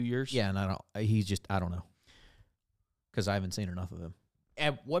first 2 years. Yeah, and I don't know. because I haven't seen enough of him.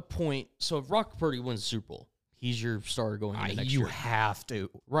 At what point? So if Brock Purdy wins the Super Bowl, he's your starter going into next You year. have to.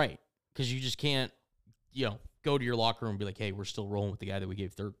 Right. Because you just can't, go to your locker room and be like, hey, we're still rolling with the guy that we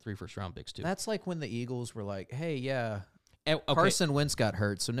gave 3 first-round picks to. That's like when the Eagles were like, hey, yeah, Okay. Carson Wentz got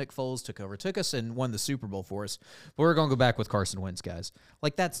hurt, so Nick Foles took over. Took us and won the Super Bowl for us. But we're going to go back with Carson Wentz, guys.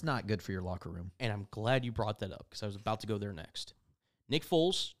 Like, that's not good for your locker room. And I'm glad you brought that up because I was about to go there next. Nick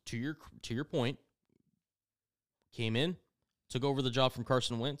Foles, to your point, came in, took over the job from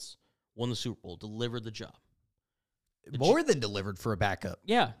Carson Wentz, won the Super Bowl, delivered the job. More than delivered for a backup.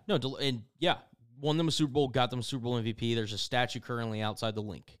 Yeah, won them a Super Bowl, got them a Super Bowl MVP. There's a statue currently outside the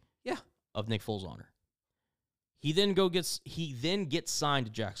link. Yeah. Of Nick Foles' honor. He then gets signed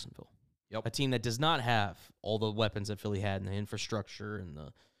to Jacksonville. Yep. A team that does not have all the weapons that Philly had and the infrastructure and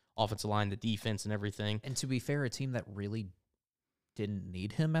the offensive line, the defense and everything. And to be fair, a team that really didn't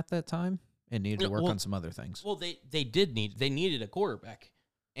need him at that time and needed to work on some other things. Well, they needed a quarterback.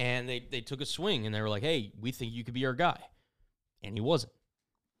 And they took a swing and they were like, hey, we think you could be our guy. And he wasn't.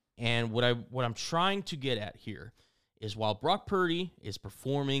 And what I'm trying to get at here is while Brock Purdy is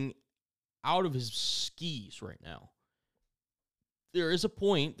performing out of his skis right now, there is a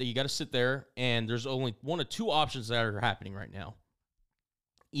point that you got to sit there and there's only one of two options that are happening right now.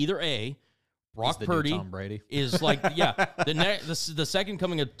 Either A, Brock Purdy Tom Brady is like, the second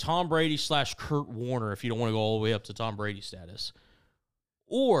coming of Tom Brady / Kurt Warner, if you don't want to go all the way up to Tom Brady status.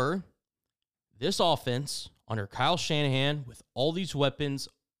 Or this offense under Kyle Shanahan with all these weapons,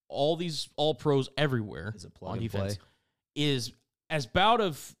 all pros everywhere on defense is as about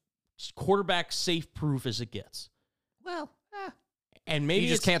of quarterback safe proof as it gets. Well, and maybe you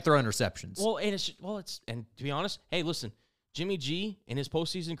just can't throw interceptions. And to be honest, hey, listen, Jimmy G in his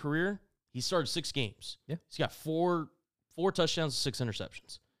postseason career, he started 6 games. Yeah, he's got four touchdowns, 6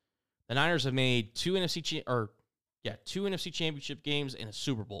 interceptions. The Niners have made 2 NFC championship games and a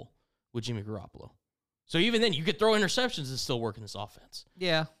Super Bowl with Jimmy Garoppolo. So even then, you could throw interceptions and still work in this offense.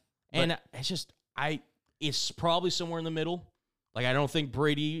 Yeah. And it's probably somewhere in the middle. Like, I don't think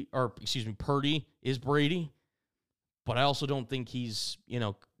Purdy is Brady, but I also don't think he's,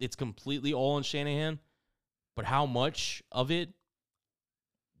 it's completely all on Shanahan. But how much of it,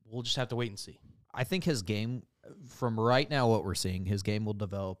 we'll just have to wait and see. I think his game, from right now what we're seeing, his game will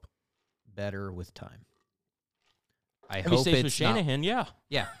develop better with time. I hope he stays it's with Shanahan, yeah,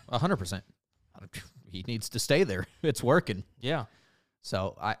 100%. He needs to stay there. It's working. Yeah.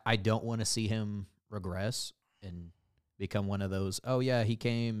 So I don't want to see him regress and become one of those, he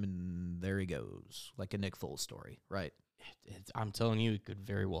came and there he goes, like a Nick Foles story, right? I'm telling you, it could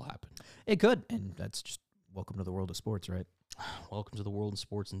very well happen. It could, and that's just welcome to the world of sports, right? Welcome to the world of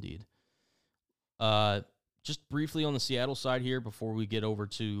sports, indeed. Just briefly on the Seattle side here before we get over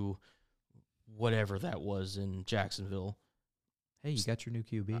to whatever that was in Jacksonville. Hey, you got your new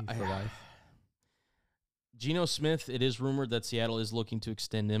QB for life. Geno Smith, it is rumored that Seattle is looking to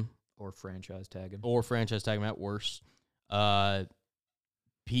extend him. Or franchise tag him. At worst.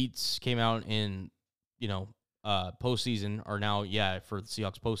 Pete's came out in, postseason, or now, for the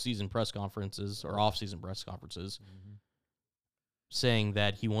Seahawks postseason press conferences or offseason press conferences, saying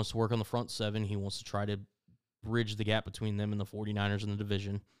that he wants to work on the front 7. He wants to try to bridge the gap between them and the 49ers in the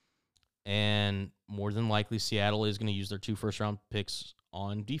division. And more than likely, Seattle is going to use their 2 first-round picks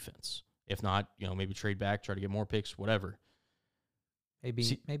on defense. If not, maybe trade back, try to get more picks, whatever.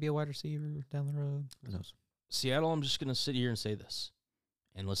 Maybe a wide receiver down the road. Who knows? Seattle, I'm just going to sit here and say this.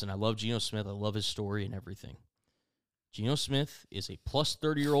 And listen, I love Geno Smith. I love his story and everything. Geno Smith is a plus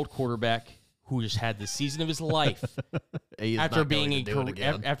 30-year-old quarterback who just had the season of his life after being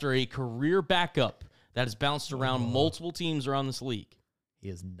after a career backup that has bounced around multiple teams around this league. He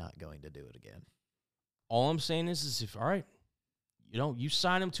is not going to do it again. All I'm saying is if, all right, you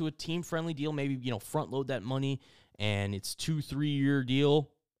sign him to a team-friendly deal, maybe, front load that money, and it's 2-3 year deal,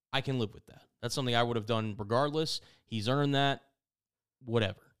 I can live with that. That's something I would have done regardless. He's earned that,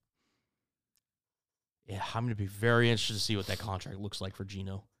 whatever. Yeah, I'm going to be very interested to see what that contract looks like for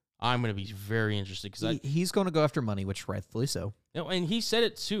Geno. I'm going to be very interested because he's going to go after money, which rightfully so. And he said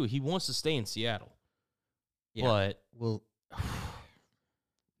it too. He wants to stay in Seattle. Yeah. But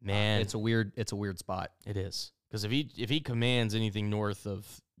man, it's a weird spot. It is. Because if he commands anything north of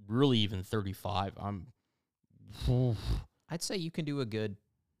really even 35, I'd say you can do a good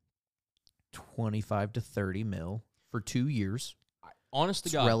 25 to 30 mil for 2 years. Honest to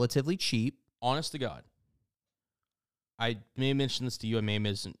it's God, relatively cheap. Honest to God, I may have mentioned this to you. I may have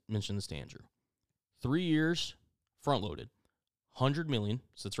mentioned this to Andrew. 3 years, front loaded, $100 million.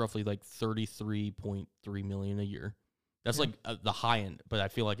 So it's roughly like $33.3 million a year. That's like the high end, but I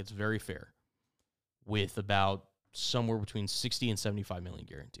feel like it's very fair. With about somewhere between 60 and 75 million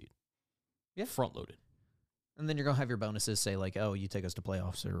guaranteed. Yeah. Front loaded. And then you're going to have your bonuses say, like, oh, you take us to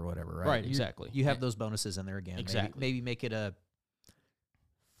playoffs or whatever, right? Right, exactly. You have those bonuses in there again. Exactly. Maybe make it a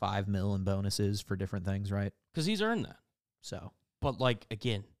 $5 million bonuses for different things, right? Because he's earned that. So. But, like,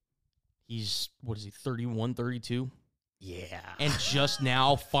 again, he's, 31, 32? Yeah. And just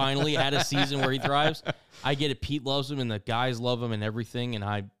now finally had a season where he thrives. I get it. Pete loves him and the guys love him and everything. And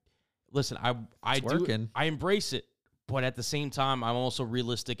I embrace it. But at the same time, I'm also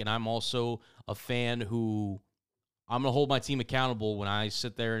realistic and I'm also a fan who I'm going to hold my team accountable when I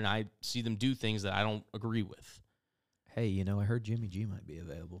sit there and I see them do things that I don't agree with. Hey, I heard Jimmy G might be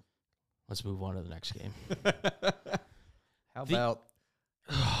available. Let's move on to the next game. How about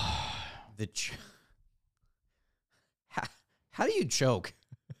how do you choke?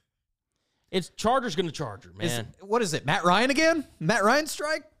 It's Chargers going to Charger, man. What is it, Matt Ryan again? Matt Ryan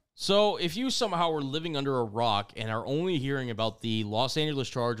strike? So if you somehow are living under a rock and are only hearing about the Los Angeles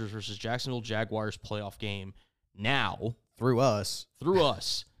Chargers versus Jacksonville Jaguars playoff game now. Through us.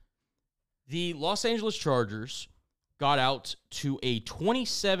 The Los Angeles Chargers got out to a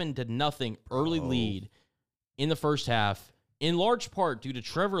 27-0 early lead in the first half, in large part due to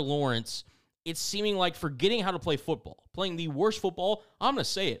Trevor Lawrence. It's seeming like forgetting how to play football, playing the worst football. I'm going to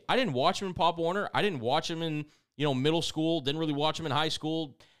say it. I didn't watch him in Pop Warner. I didn't watch him in, middle school. Didn't really watch him in high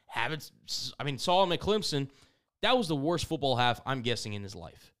school. Saw him at Clemson. That was the worst football half, I'm guessing, in his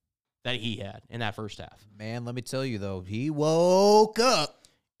life that he had in that first half. Man, let me tell you, though, he woke up.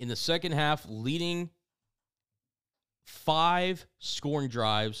 In the second half, leading 5 scoring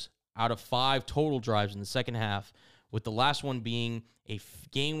drives out of 5 total drives in the second half, with the last one being a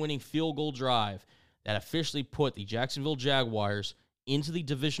game-winning field goal drive that officially put the Jacksonville Jaguars into the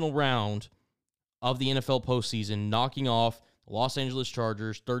divisional round of the NFL postseason, knocking off the Los Angeles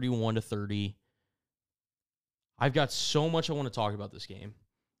Chargers 31-30. I've got so much I want to talk about this game,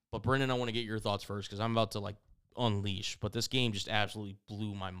 but Brendan, I want to get your thoughts first because I'm about to unleash, but this game just absolutely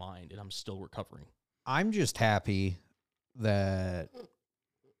blew my mind, and I'm still recovering. I'm just happy that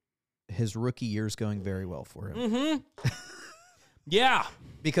his rookie year is going very well for him. Mm-hmm. Yeah.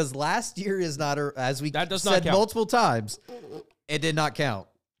 Because last year is not, as we said not multiple times, it did not count.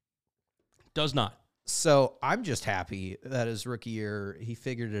 Does not. So I'm just happy that his rookie year, he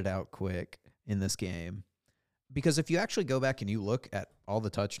figured it out quick in this game. Because if you actually go back and you look at all the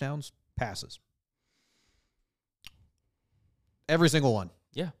touchdowns, passes. Every single one.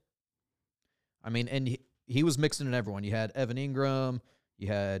 Yeah. I mean, and he was mixing in everyone. You had Evan Ingram. You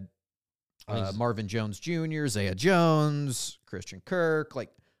had Marvin Jones Jr., Zaya Jones, Christian Kirk.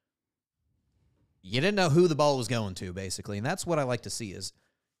 You didn't know who the ball was going to, basically. And that's what I like to see is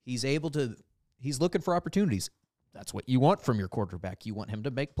he's looking for opportunities. That's what you want from your quarterback. You want him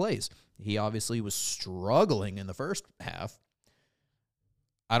to make plays. He obviously was struggling in the first half.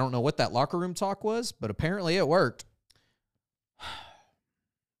 I don't know what that locker room talk was, but apparently it worked.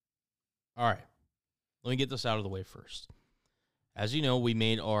 All right. Let me get this out of the way first. As you know, we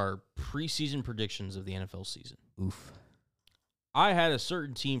made our preseason predictions of the NFL season. Oof. I had a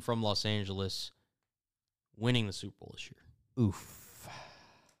certain team from Los Angeles winning the Super Bowl this year. Oof.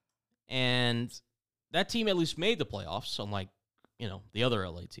 And that team at least made the playoffs, unlike, the other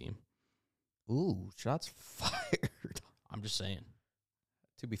LA team. Ooh, shots fired. I'm just saying.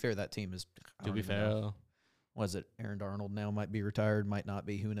 To be fair, that team is... To be fair. Was it Aaron Darnold now might be retired, might not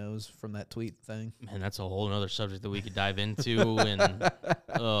be, who knows, from that tweet thing? Man, that's a whole other subject that we could dive into. And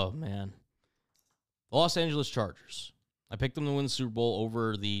oh, man. The Los Angeles Chargers. I picked them to win the Super Bowl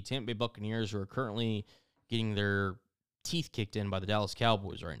over the Tampa Bay Buccaneers, who are currently getting their teeth kicked in by the Dallas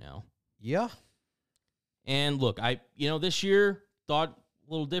Cowboys right now. Yeah. And look, this year thought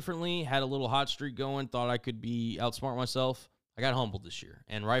a little differently, had a little hot streak going, thought I could outsmart myself. I got humbled this year.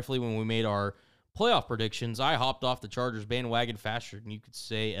 And rightfully, when we made our playoff predictions, I hopped off the Chargers bandwagon faster than you could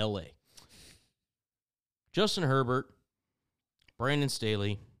say LA. Justin Herbert, Brandon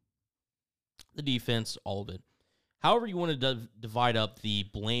Staley, the defense, all of it. However you want to divide up the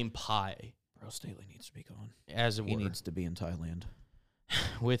blame pie. Bro, Staley needs to be gone. As it were. He needs to be in Thailand.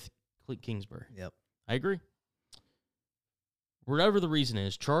 With Clint Kingsbury. Yep. I agree. Whatever the reason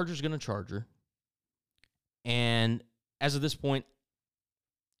is, Chargers going to Charger. And as of this point,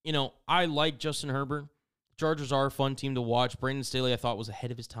 I like Justin Herbert. The Chargers are a fun team to watch. Brandon Staley, I thought, was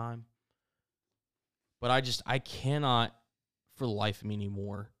ahead of his time. But I cannot, for the life of me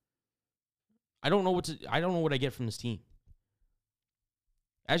anymore. I don't know what I get from this team.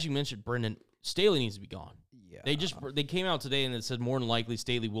 As you mentioned, Brendan, Staley needs to be gone. Yeah. They came out today and it said more than likely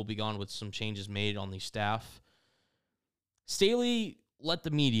Staley will be gone with some changes made on the staff. Staley let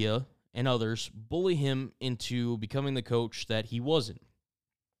the media and others bully him into becoming the coach that he wasn't.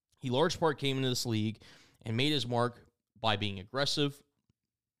 He large part came into this league and made his mark by being aggressive,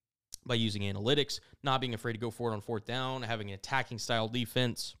 by using analytics, not being afraid to go for it on fourth down, having an attacking style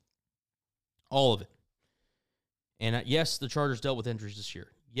defense, all of it. And yes, the Chargers dealt with injuries this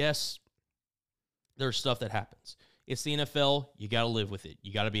year. Yes, there's stuff that happens. It's the NFL. You got to live with it.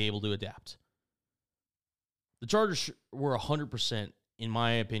 You got to be able to adapt. The Chargers were 100%, in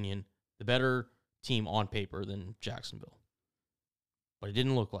my opinion, the better team on paper than Jacksonville. But it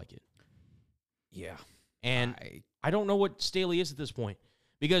didn't look like it. Yeah. And I don't know what Staley is at this point.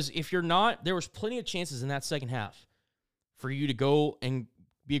 Because if you're not, there was plenty of chances in that second half for you to go and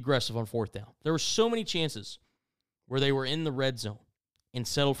be aggressive on fourth down. There were so many chances where they were in the red zone and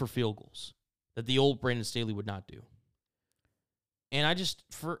settled for field goals that the old Brandon Staley would not do. And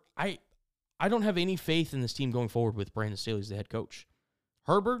I don't have any faith in this team going forward with Brandon Staley as the head coach.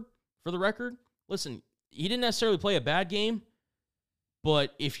 Herbert, for the record, listen, he didn't necessarily play a bad game,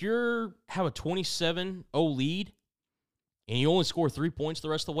 but if you have a 27-0 lead and you only score 3 points the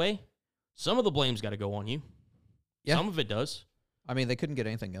rest of the way, some of the blame's got to go on you. Yeah. Some of it does. I mean, they couldn't get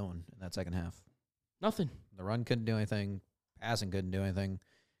anything going in that second half. Nothing. The run couldn't do anything. Passing couldn't do anything.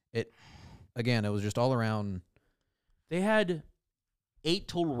 It was just all around. They had 8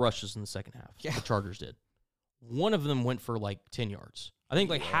 total rushes in the second half. Yeah. The Chargers did. One of them went for like 10 yards. I think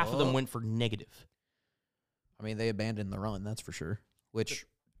like half of them went for negative. I mean, they abandoned the run, that's for sure. Which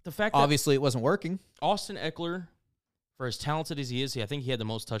the fact obviously it wasn't working. Austin Eckler, for as talented as he is, I think he had the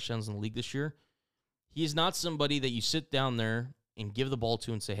most touchdowns in the league this year. He is not somebody that you sit down there and give the ball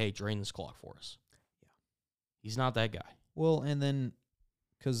to and say, hey, drain this clock for us. Yeah. He's not that guy. Well, and then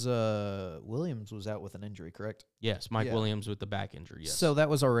because Williams was out with an injury, correct? Yes, Mike Williams with the back injury, yes. So that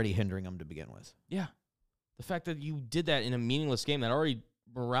was already hindering him to begin with. Yeah. The fact that you did that in a meaningless game that already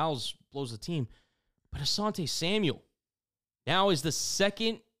morale blows the team. But Asante Samuel now is the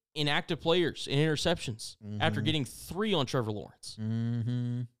second in active players in interceptions after getting 3 on Trevor Lawrence.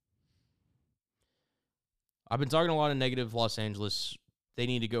 Mm-hmm. I've been talking a lot of negative Los Angeles. They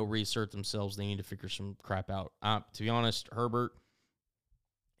need to go reassert themselves. They need to figure some crap out. To be honest, Herbert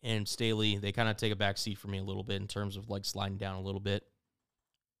and Staley, they kind of take a back seat for me a little bit in terms of like sliding down a little bit.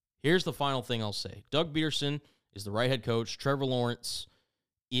 Here's the final thing I'll say. Doug Peterson is the right head coach. Trevor Lawrence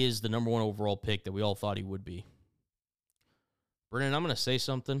is the number 1 overall pick that we all thought he would be. Brennan, I'm going to say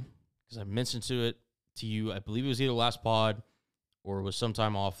something because I mentioned to you, I believe it was either last pod or it was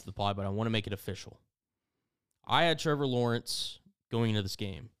sometime off the pod, but I want to make it official. I had Trevor Lawrence going into this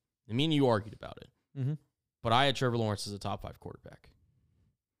game. And me and you argued about it. Mm-hmm. But I had Trevor Lawrence as a top 5 quarterback.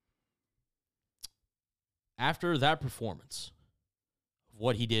 After that performance, of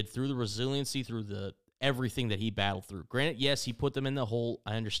what he did through the resiliency, through the everything that he battled through. Granted, yes, he put them in the hole.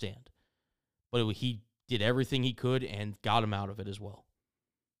 I understand. But he did everything he could and got him out of it as well.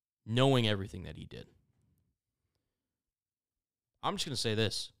 Knowing everything that he did. I'm just going to say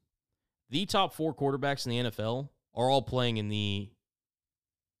this. The top 4 quarterbacks in the NFL are all playing in the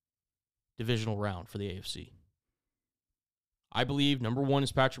divisional round for the AFC. I believe number 1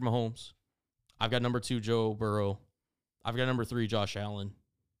 is Patrick Mahomes. I've got number 2, Joe Burrow. I've got number 3, Josh Allen.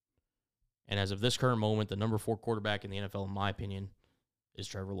 And as of this current moment, the number 4 quarterback in the NFL, in my opinion, is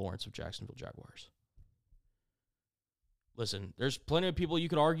Trevor Lawrence of Jacksonville Jaguars. Listen, there's plenty of people you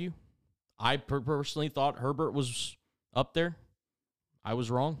could argue. I personally thought Herbert was up there. I was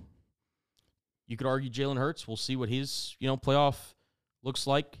wrong. You could argue Jalen Hurts. We'll see what his, playoff looks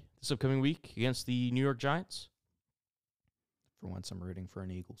like this upcoming week against the New York Giants. For once, I'm rooting for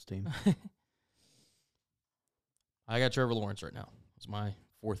an Eagles team. I got Trevor Lawrence right now. It's my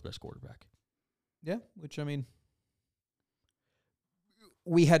 4th best quarterback. Yeah, which, I mean,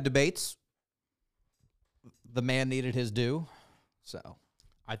 we had debates. The man needed his due, so.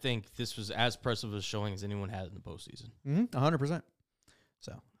 I think this was as impressive a showing as anyone had in the postseason. 100%.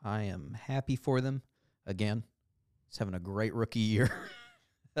 So, I am happy for them. Again, he's having a great rookie year,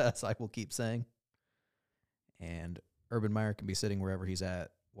 as I will keep saying. And Urban Meyer can be sitting wherever he's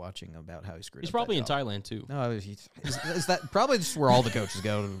at, watching about how he screwed up. He's probably in Thailand, too. No, is that probably just where all the coaches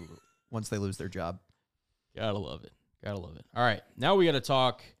go once they lose their job. Gotta love it. Gotta love it. All right, now we got to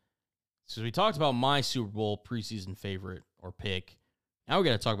talk. So we talked about my Super Bowl preseason favorite or pick. Now we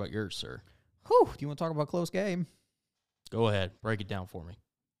got to talk about yours, sir. Whew, do you want to talk about close game? Go ahead. Break it down for me.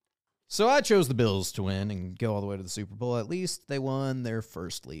 So I chose the Bills to win and go all the way to the Super Bowl. At least they won their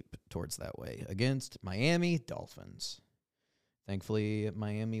first leap towards that way against Miami Dolphins. Thankfully,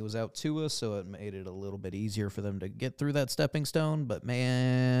 Miami was out Tua, so it made it a little bit easier for them to get through that stepping stone. But,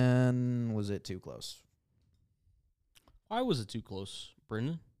 man, was it too close. Why was it too close,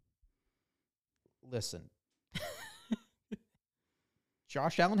 Brendan? Listen.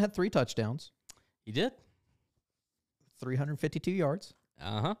 Josh Allen had 3 touchdowns, He did. 352 yards,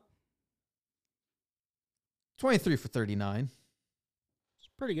 Uh-huh. 23 for 39. It's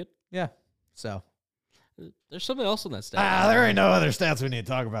pretty good. Yeah. So. There's something else on that stat. There ain't no other stats we need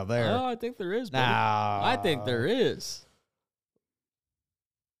to talk about there. Oh, I think there is, buddy. Nah. I think there is.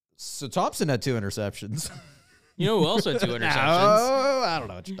 So Thompson had 2 interceptions. You know who else had 2 interceptions? No, I don't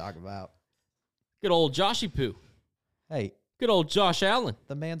know what you're talking about. Good old Joshy Poo. Hey, Good old Josh Allen.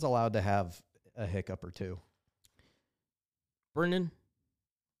 the man's allowed to have a hiccup or 2. Brendan,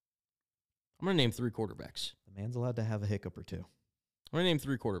 I'm going to name 3 quarterbacks. The man's allowed to have a hiccup or 2. I'm going to name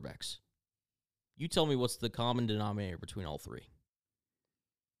 3 quarterbacks. You tell me what's the common denominator between all 3.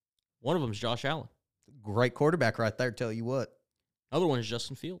 One of them is Josh Allen. Great quarterback right there, tell you what. Another one is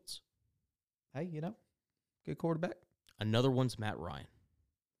Justin Fields. Hey, good quarterback. Another one's Matt Ryan.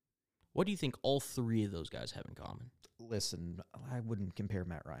 What do you think all 3 of those guys have in common? Listen, I wouldn't compare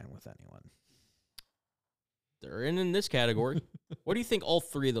Matt Ryan with anyone. They're in this category. What do you think all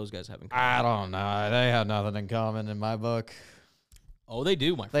 3 of those guys have in common? I don't know. They have nothing in common in my book. Oh, they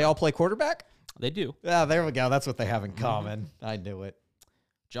do, my friend. They all play quarterback? They do. Yeah, there we go. That's what they have in common. I knew it.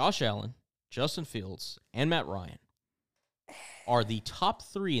 Josh Allen, Justin Fields, and Matt Ryan are the top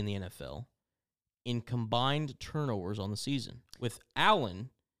 3 in the NFL in combined turnovers on the season, with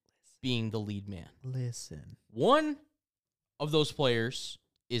Allen being the lead man. Listen. One of those players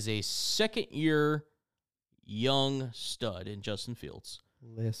is a second-year young stud in Justin Fields.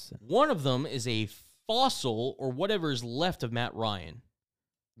 Listen. One of them is a fossil or whatever is left of Matt Ryan.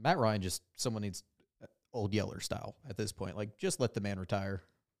 Matt Ryan someone needs old Yeller style at this point. Like, just let the man retire.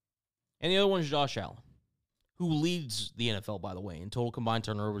 And the other one is Josh Allen, who leads the NFL, by the way, in total combined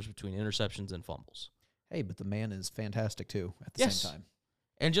turnovers between interceptions and fumbles. Hey, but the man is fantastic, too, at the same time.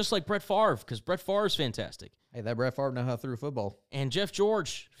 And just like Brett Favre, because Brett Favre is fantastic. Hey, that Brett Favre know how to throw football. And Jeff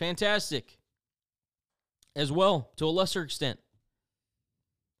George, fantastic as well, to a lesser extent.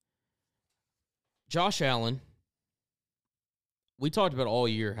 Josh Allen, we talked about all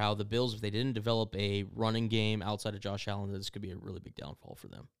year how the Bills, if they didn't develop a running game outside of Josh Allen, this could be a really big downfall for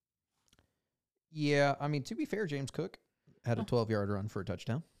them. Yeah, I mean, to be fair, James Cook had a 12-yard run for a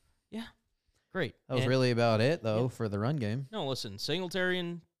touchdown. Yeah, great. That was really about it, though, for the run game. No, listen, Singletary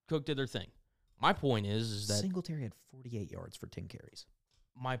and Cook did their thing. My point is that Singletary had 48 yards for 10 carries.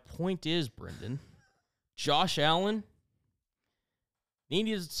 My point is, Brendan, Josh Allen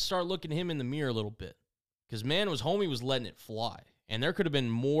needed to start looking him in the mirror a little bit. Because, man, homie was letting it fly. And there could have been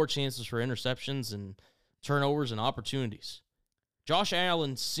more chances for interceptions and turnovers and opportunities. Josh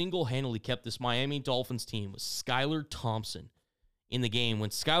Allen single-handedly kept this Miami Dolphins team with Skylar Thompson in the game when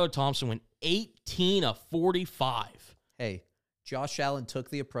Skylar Thompson went 18 of 45. Hey, Josh Allen took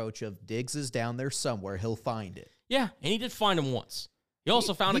the approach of Diggs is down there somewhere. He'll find it. Yeah, and he did find him once. He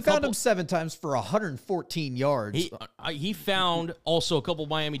also found he found him 7 times for 114 yards. He found also a couple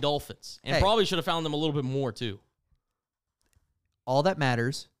Miami Dolphins, and probably should have found them a little bit more too. All that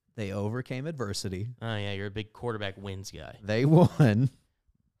matters, they overcame adversity. Oh yeah, you're a big quarterback wins guy. They won.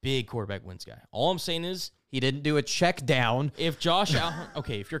 Big quarterback wins guy. All I'm saying is he didn't do a check down. If Josh Allen,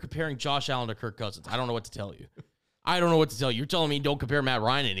 if you're comparing Josh Allen to Kirk Cousins, I don't know what to tell you. I don't know what to tell you. You're telling me don't compare Matt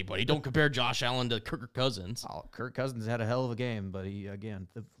Ryan to anybody. Don't compare Josh Allen to Kirk Cousins. Oh, Kirk Cousins had a hell of a game, but I'll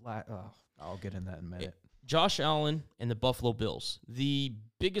get in that in a minute. Josh Allen and the Buffalo Bills. The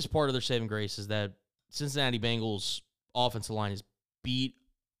biggest part of their saving grace is that Cincinnati Bengals offensive line is beat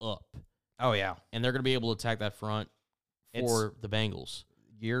up. Oh, yeah. And they're going to be able to attack that front for the Bengals.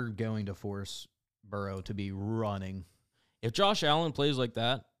 You're going to force Burrow to be running. If Josh Allen plays like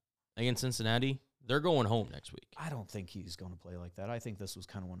that against Cincinnati, they're going home next week. I don't think he's going to play like that. I think this was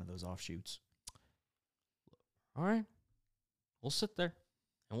kind of one of those offshoots. All right. We'll sit there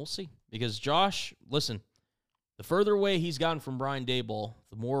and we'll see. Because Josh, listen, the further away he's gotten from Brian Daboll,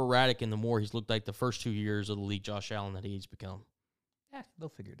 the more erratic and the more he's looked like the first 2 years of the league Josh Allen that he's become. Yeah, they'll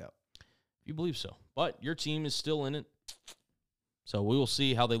figure it out. If you believe so. But your team is still in it. So we will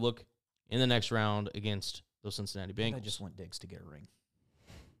see how they look in the next round against those Cincinnati Bengals. I just want Diggs to get a ring.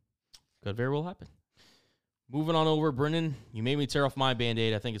 Could very well happen. Moving on over, Brendan, you made me tear off my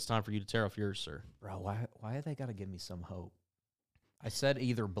Band-Aid. I think it's time for you to tear off yours, sir. Bro, why have they got to give me some hope? I said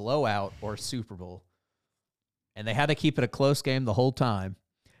either blowout or Super Bowl, and they had to keep it a close game the whole time.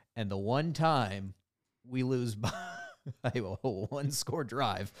 And the one time we lose by a 1-score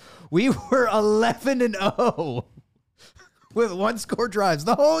drive, we were 11-0 with 1-score drives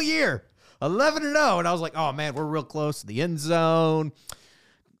the whole year. 11-0, and I was like, oh, man, we're real close to the end zone.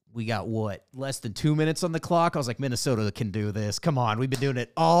 we got what? Less than 2 minutes on the clock. I was like, Minnesota can do this. Come on. We've been doing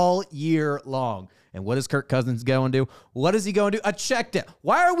it all year long. And what is Kirk Cousins going to do? What is he going to do? A check down.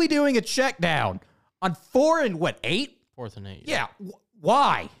 Why are we doing a check down on 4 and what, 8? 4th and 8. Yeah.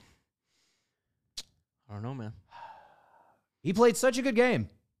 Why? I don't know, man. He played such a good game.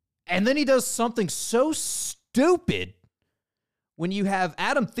 And then he does something so stupid when you have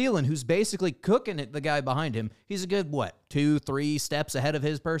Adam Thielen, who's basically cooking it, the guy behind him. He's a good, 2-3 steps ahead of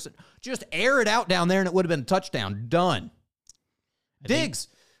his person. Just air it out down there, and it would have been a touchdown. Done.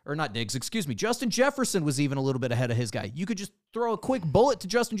 Justin Jefferson was even a little bit ahead of his guy. You could just throw a quick bullet to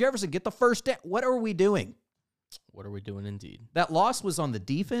Justin Jefferson, get the first down. What are we doing? What are we doing indeed? That loss was on the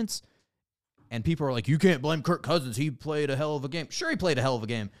defense, and people are like, you can't blame Kirk Cousins. He played a hell of a game. Sure, he played a hell of a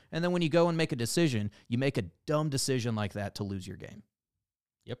game. And then when you go and make a decision, you make a dumb decision like that to lose your game.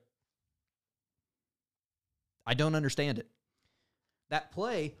 Yep. I don't understand it. That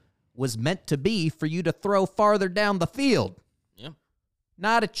play was meant to be for you to throw farther down the field. Yep.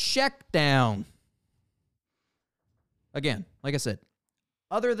 Not a check down. Again, like I said,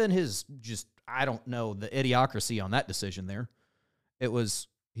 other than his I don't know, the idiocracy on that decision there,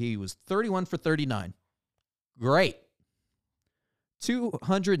 he was 31 for 39. Great.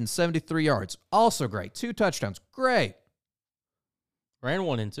 273 yards. Also great. 2 touchdowns. Great. Ran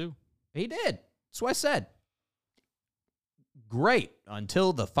 1 and 2. He did. That's what I said. Great.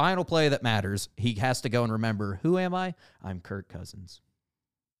 Until the final play that matters, he has to go and remember, who am I? I'm Kirk Cousins.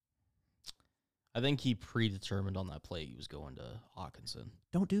 I think he predetermined on that play he was going to Hawkinson.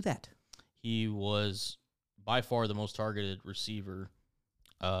 Don't do that. He was by far the most targeted receiver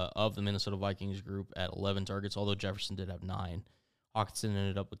of the Minnesota Vikings group at 11 targets, although Jefferson did have 9. Hawkinson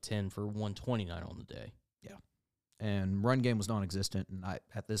ended up with 10 for 129 on the day. Yeah. And run game was non-existent, and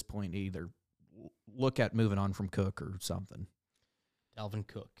at this point, either look at moving on from Cook or something. Dalvin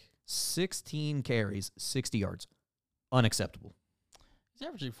Cook. 16 carries, 60 yards. Unacceptable. He's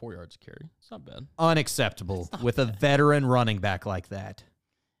averaging 4 yards a carry. It's not bad. Unacceptable with a veteran running back like that.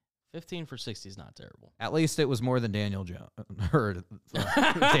 15 for 60 is not terrible. At least it was more than Daniel Jones.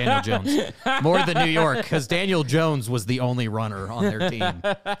 Daniel Jones. More than New York, because Daniel Jones was the only runner on their team.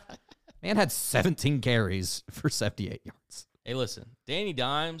 Man had 17 carries for 78 yards. Hey, listen. Danny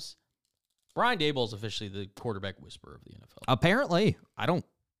Dimes, Brian Daboll is officially the quarterback whisperer of the NFL. Apparently.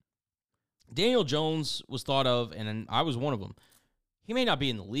 Daniel Jones was thought of, and I was one of them. He may not be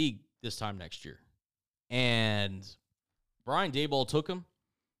in the league this time next year. And Brian Daboll took him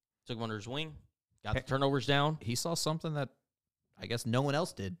under his wing, got the turnovers down. He saw something that I guess no one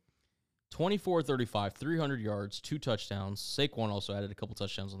else did. 24-35, 300 yards, 2 touchdowns. Saquon also added a couple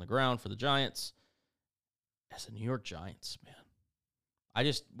touchdowns on the ground for the Giants. As the New York Giants,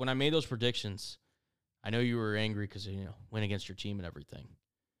 man. When I made those predictions, I know you were angry because, win against your team and everything.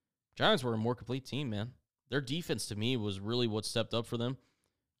 Giants were a more complete team, man. Their defense, to me, was really what stepped up for them.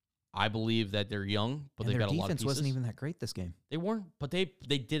 I believe that they're young, but they've got a lot of pieces. Their defense wasn't even that great this game. They weren't, but they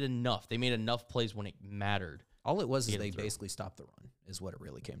did enough. They made enough plays when it mattered. All it was is they basically stopped the run, is what it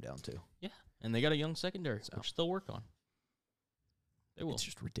really came down to. Yeah, and they got a young secondary, which they'll work on. They will. It's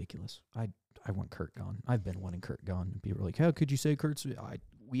just ridiculous. I want Kurt gone. I've been wanting Kurt gone. And people are like, how could you say Kurt's...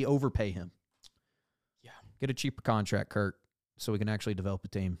 We overpay him. Yeah. Get a cheaper contract, Kurt, so we can actually develop a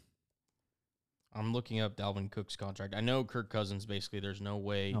team. I'm looking up Dalvin Cook's contract. I know Kirk Cousins, basically, there's no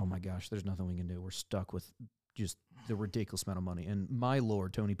way. Oh, my gosh. There's nothing we can do. We're stuck with just the ridiculous amount of money. And my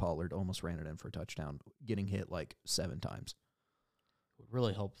Lord, Tony Pollard almost ran it in for a touchdown, getting hit like 7 times. It would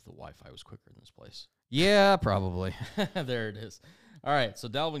really help if the Wi-Fi was quicker in this place. Yeah, probably. There it is. All right, so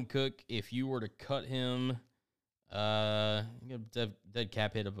Dalvin Cook, if you were to cut him, dead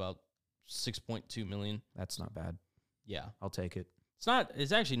cap hit of about $6.2 million. That's not bad. Yeah. I'll take it.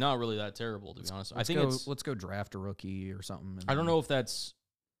 It's actually not really that terrible, to be honest. Let's go draft a rookie or something. I don't know if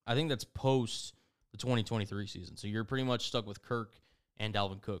I think that's post the 2023 season. So you're pretty much stuck with Kirk and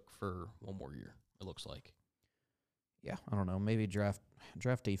Dalvin Cook for one more year, it looks like. Yeah, I don't know. Maybe draft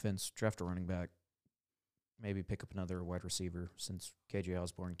defense, draft a running back. Maybe pick up another wide receiver since KJ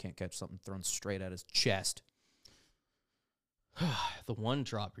Osborne can't catch something thrown straight at his chest. The one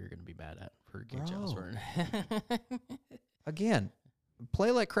drop you're going to be mad at for KJ Osborne. Again, play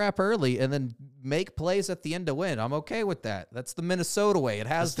like crap early and then make plays at the end to win. I'm okay with that. That's the Minnesota way. It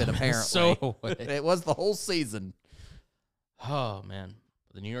has been, apparently. It was the whole season. Oh, man.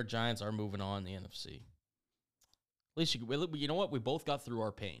 The New York Giants are moving on in the NFC. At least, you know what? We both got through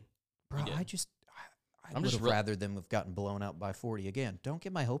our pain. Bro, I would have rather them have gotten blown out by 40 again. Don't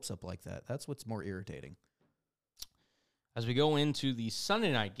get my hopes up like that. That's what's more irritating. As we go into the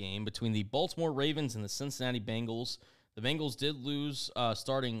Sunday night game between the Baltimore Ravens and the Cincinnati Bengals, The Bengals did lose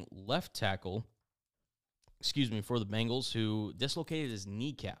starting left tackle, for the Bengals, who dislocated his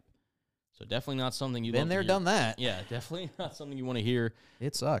kneecap. So definitely not something you Been there, done that. Yeah, definitely not something you want to hear.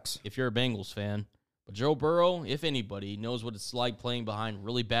 It sucks. If you're a Bengals fan. But Joe Burrow, if anybody, knows what it's like playing behind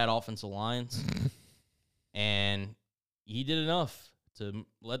really bad offensive lines. And he did enough to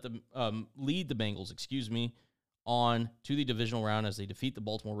let them lead the Bengals, on to the divisional round as they defeat the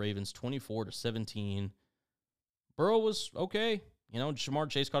Baltimore Ravens 24-17. Burrow was okay. Jamar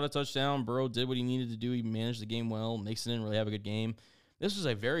Chase caught a touchdown. Burrow did what he needed to do. He managed the game well. Mixon didn't really have a good game. This was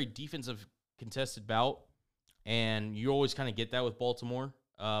a very defensive contested bout, and you always kind of get that with Baltimore.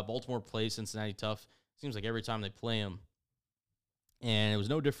 Baltimore plays Cincinnati tough. Seems like every time they play them. And it was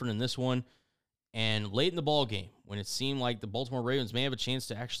no different in this one. And late in the ball game, when it seemed like the Baltimore Ravens may have a chance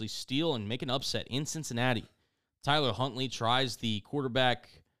to actually steal and make an upset in Cincinnati, Tyler Huntley tries the quarterback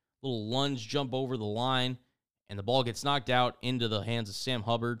little lunge jump over the line, and the ball gets knocked out into the hands of Sam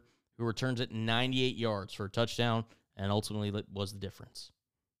Hubbard, who returns it 98 yards for a touchdown, and ultimately was the difference.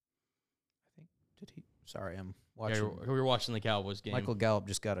 Sorry, I'm watching. Yeah, we were watching the Cowboys game. Michael Gallup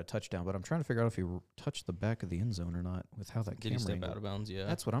just got a touchdown, but I'm trying to figure out if he touched the back of the end zone or not with how that Did camera he step angle. out of bounds? Yeah.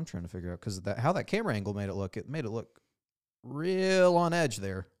 That's what I'm trying to figure out because how that camera angle made it look real on edge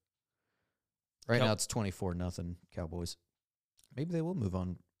there. Right now it's 24-0 Cowboys. Maybe they will move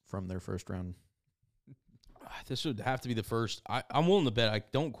on from their first round. This would have to be the first. I'm willing to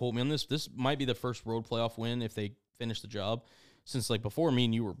bet. Don't quote me on this. This might be the first road playoff win if they finish the job since before me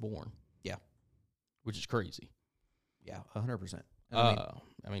and you were born. Yeah. Which is crazy. Yeah, 100%.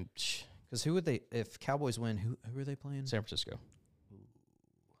 Because who would they, if Cowboys win, who are they playing? San Francisco.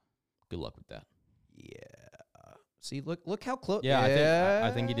 Good luck with that. Yeah. See, look how close. Yeah,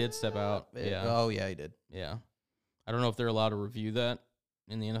 I think he did step out. Yeah. Oh, yeah, he did. Yeah. I don't know if they're allowed to review that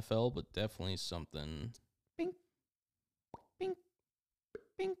in the NFL, but definitely something. Bing. Bing.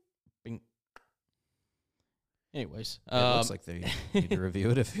 Bing. Bing. Anyways. It looks like they need to review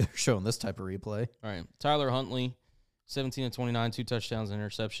it if they're showing this type of replay. All right. Tyler Huntley, 17-29, 2 touchdowns and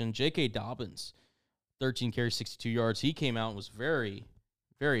interception. J.K. Dobbins, 13 carries, 62 yards. He came out and was very,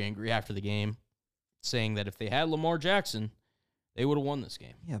 very angry after the game, saying that if they had Lamar Jackson, they would have won this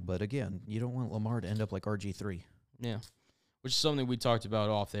game. Yeah, but again, you don't want Lamar to end up like RG3. Yeah, which is something we talked about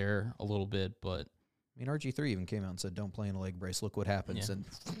off there a little bit, but... I mean, RG3 even came out and said, don't play in a leg brace. Look what happens. Yeah. And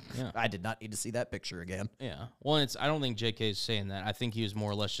Yeah. I did not need to see that picture again. Yeah. Well, I don't think JK is saying that. I think he was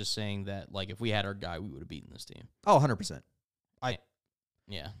more or less just saying that, if we had our guy, we would have beaten this team. Oh, 100%.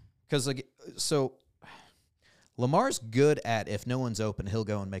 Yeah. Because, so Lamar's good at if no one's open, he'll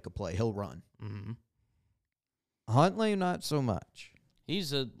go and make a play. He'll run. Mm-hmm. Huntley, not so much.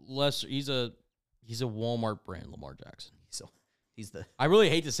 He's a Walmart brand Lamar Jackson. He's the... I really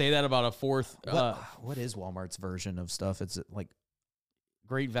hate to say that about a fourth. What is Walmart's version of stuff? It's like...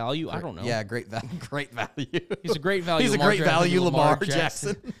 Great value? I don't know. Yeah, great value. He's a great value. He's a great value Lamar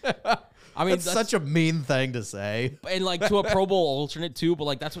Jackson. I mean, that's such a mean thing to say. And to a Pro Bowl alternate too,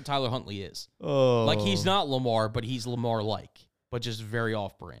 but that's what Tyler Huntley is. Oh. He's not Lamar, but he's Lamar-like, but just very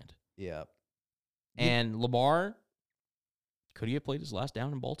off-brand. Yeah. And Lamar, could he have played his last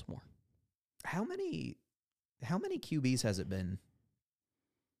down in Baltimore? How many QBs has it been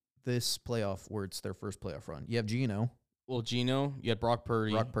this playoff where it's their first playoff run? You have Geno. Well, Geno, you had Brock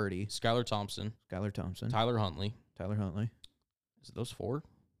Purdy, Skylar Thompson, Tyler Huntley. Is it those four?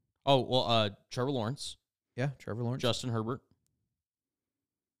 Oh, well, Trevor Lawrence. Yeah, Trevor Lawrence. Justin Herbert.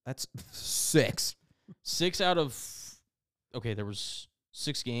 That's 6. 6 out of... Okay, there was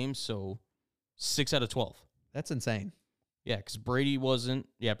 6 games, so 6 out of 12. That's insane. Yeah, because Brady wasn't...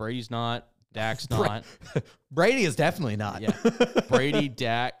 Yeah, Brady's not. Dak's not. Brady is definitely not. Yeah. Brady,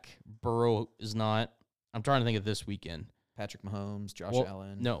 Dak, Burrow is not. I'm trying to think of this weekend. Patrick Mahomes, Josh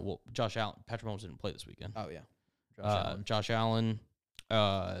Allen. No, Josh Allen. Patrick Mahomes didn't play this weekend. Oh, yeah. Josh Allen.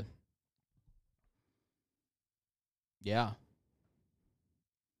 Yeah.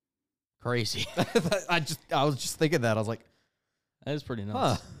 Crazy. I was just thinking that. I was like, that is pretty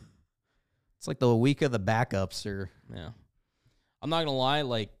nuts. Huh. It's like the week of the backups or... Yeah. I'm not going to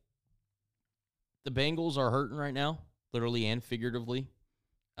lie, the Bengals are hurting right now, literally and figuratively,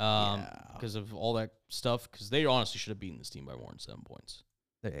 because of all that stuff, because they honestly should have beaten this team by more than 7 points.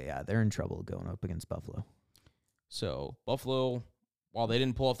 Yeah, they're in trouble going up against Buffalo. So, Buffalo, while they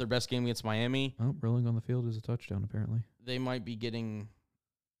didn't pull off their best game against Miami... Oh, rolling on the field is a touchdown, apparently. They might be getting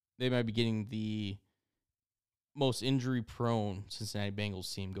the most injury-prone Cincinnati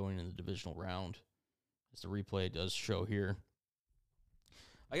Bengals team going into the divisional round, as the replay does show here.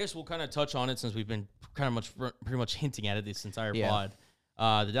 I guess we'll kind of touch on it since we've been pretty much hinting at it this entire pod.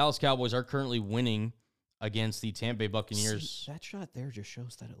 The Dallas Cowboys are currently winning against the Tampa Bay Buccaneers. See, that shot there just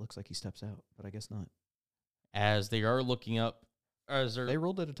shows that it looks like he steps out, but I guess not. As they are looking up. They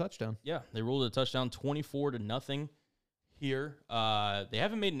ruled it a touchdown. Yeah, they ruled it a touchdown, 24-0 here. They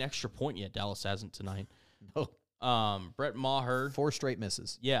haven't made an extra point yet. Dallas hasn't tonight. No. Brett Maher. 4 straight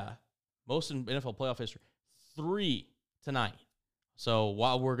misses. Yeah. Most in NFL playoff history. 3 tonight. So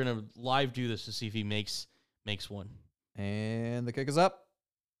while we're going to live do this to see if he makes one. And the kick is up.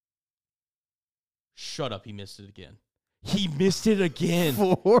 Shut up. He missed it again. He missed it again.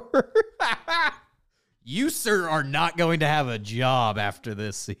 4. You, sir, are not going to have a job after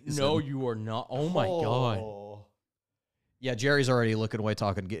this season. No, you are not. Oh, my God. Yeah, Jerry's already looking away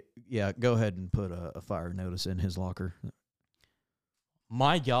talking. Go ahead and put a fire notice in his locker.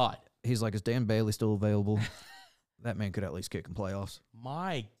 My God. He's like, is Dan Bailey still available? That man could at least kick in playoffs.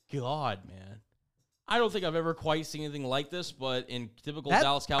 My God, man. I don't think I've ever quite seen anything like this, but in typical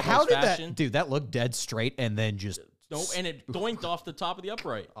Dallas Cowboys fashion. That looked dead straight and then just... No, and it doinked off the top of the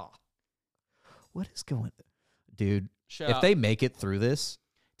upright. Oh. What is going on? Dude, Shout out. They make it through this,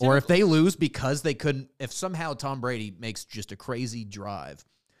 or if they lose because they couldn't... If somehow Tom Brady makes just a crazy drive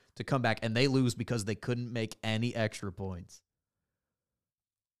to come back and they lose because they couldn't make any extra points,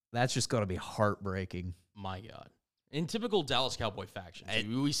 that's just going to be heartbreaking. My God. In typical Dallas Cowboy fashion,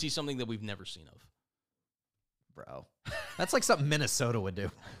 we see something that we've never seen of. Bro. That's like something Minnesota would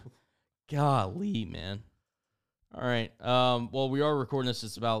do. Golly, man. All right. Well, we are recording this.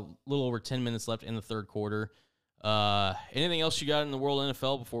 It's about a little over 10 minutes left in the third quarter. Anything else you got in the world of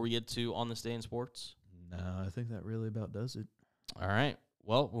NFL before we get to On This Day in Sports? No, I think that really about does it. All right.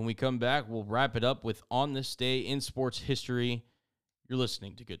 Well, when we come back, we'll wrap it up with On This Day in Sports History. You're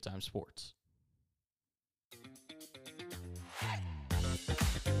listening to Good Time Sports.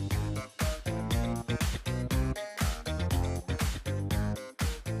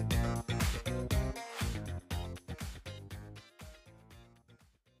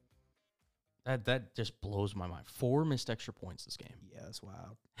 That just blows my mind. 4 missed extra points this game. Yeah, that's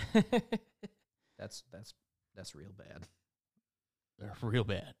wild. That's real bad. They're real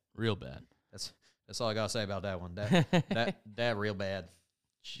bad. Real bad. That's all I gotta say about that one. That real bad.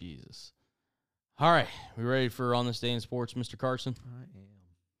 Jesus. All right. We ready for On This Day in Sports, Mr. Carson? I am.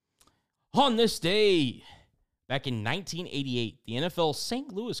 On this day, back in 1988, the NFL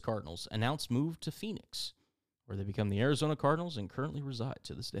St. Louis Cardinals announced move to Phoenix, where they become the Arizona Cardinals and currently reside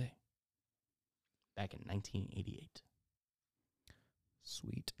to this day. Back in 1988.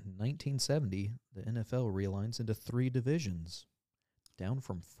 Sweet. In 1970, the NFL realigns into 3 divisions, down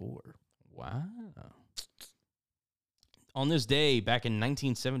from 4. Wow. On this day, back in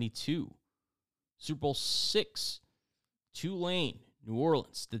 1972, Super Bowl VI, Tulane, New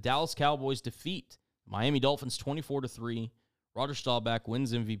Orleans, the Dallas Cowboys defeat Miami Dolphins 24-3. Roger Staubach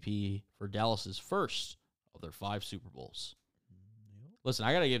wins MVP for Dallas's first of their 5 Super Bowls. Listen,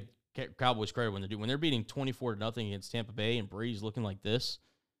 I got to give Cowboys credit when they're beating 24-0 against Tampa Bay and Brady's looking like this.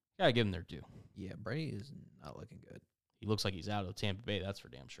 Got to give them their due. Yeah, Brady is not looking good. He looks like he's out of Tampa Bay, that's for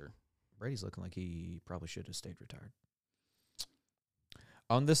damn sure. Brady's looking like he probably should have stayed retired.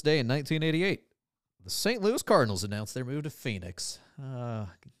 On this day in 1988, the St. Louis Cardinals announced their move to Phoenix.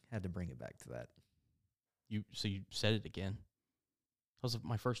 Had to bring it back to that. So you said it again. That was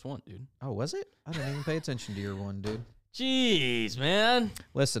my first one, dude. Oh, was it? I didn't even pay attention to your one, dude. Jeez, man.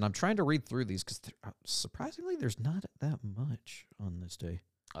 Listen, I'm trying to read through these because surprisingly, there's not that much on this day.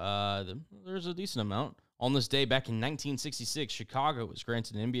 There's a decent amount. On this day, back in 1966, Chicago was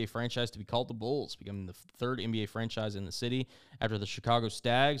granted an NBA franchise to be called the Bulls, becoming the 3rd NBA franchise in the city after the Chicago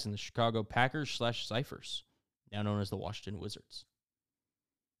Stags and the Chicago Packers/Ciphers, now known as the Washington Wizards.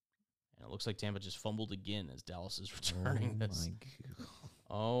 And it looks like Tampa just fumbled again as Dallas is returning this.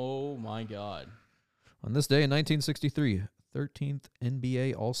 Oh, my God. On this day in 1963, 13th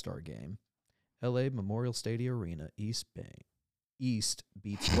NBA All-Star Game, L.A. Memorial Stadium Arena, East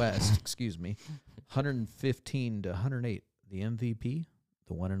beats West, 115-108. The MVP,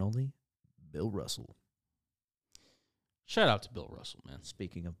 the one and only, Bill Russell. Shout out to Bill Russell, man.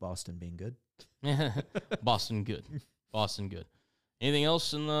 Speaking of Boston being good. Boston good. Boston good. Anything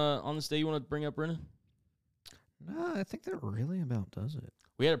else on this day you want to bring up, Brennan? No, I think that really about does it.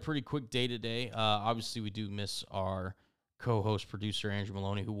 We had a pretty quick day today. Obviously, we do miss our co-host, producer, Andrew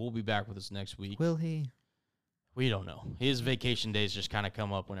Maloney, who will be back with us next week. Will he? We don't know. His vacation days just kind of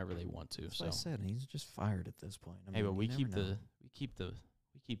come up whenever they want to. That's what I said. He's just fired at this point. I mean, but we keep the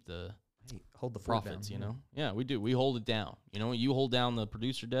hey, hold the profits. Down, you know. Yeah, we do. We hold it down. You know, you hold down the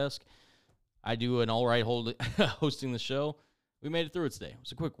producer desk. I do an all right hosting the show. We made it through it today. It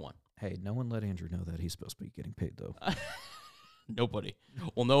was a quick one. Hey, no one let Andrew know that he's supposed to be getting paid though. Nobody.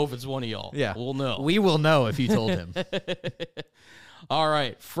 We'll know if it's one of y'all. Yeah. We'll know. We will know if you told him. All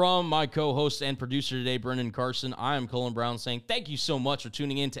right. From my co-host and producer today, Brendan Carson, I am Colin Brown saying thank you so much for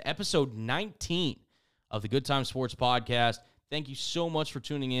tuning in to episode 19 of the Good Time Sports Podcast. Thank you so much for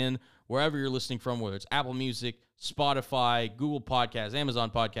tuning in wherever you're listening from, whether it's Apple Music, Spotify, Google Podcasts, Amazon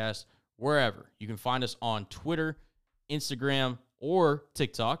Podcasts, wherever. You can find us on Twitter, Instagram, or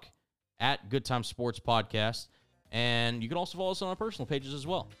TikTok at Good Time Sports Podcast. And you can also follow us on our personal pages as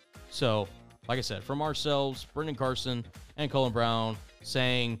well. So, like I said, from ourselves, Brendan Carson and Colin Brown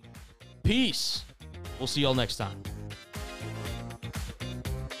saying peace. We'll see y'all next time.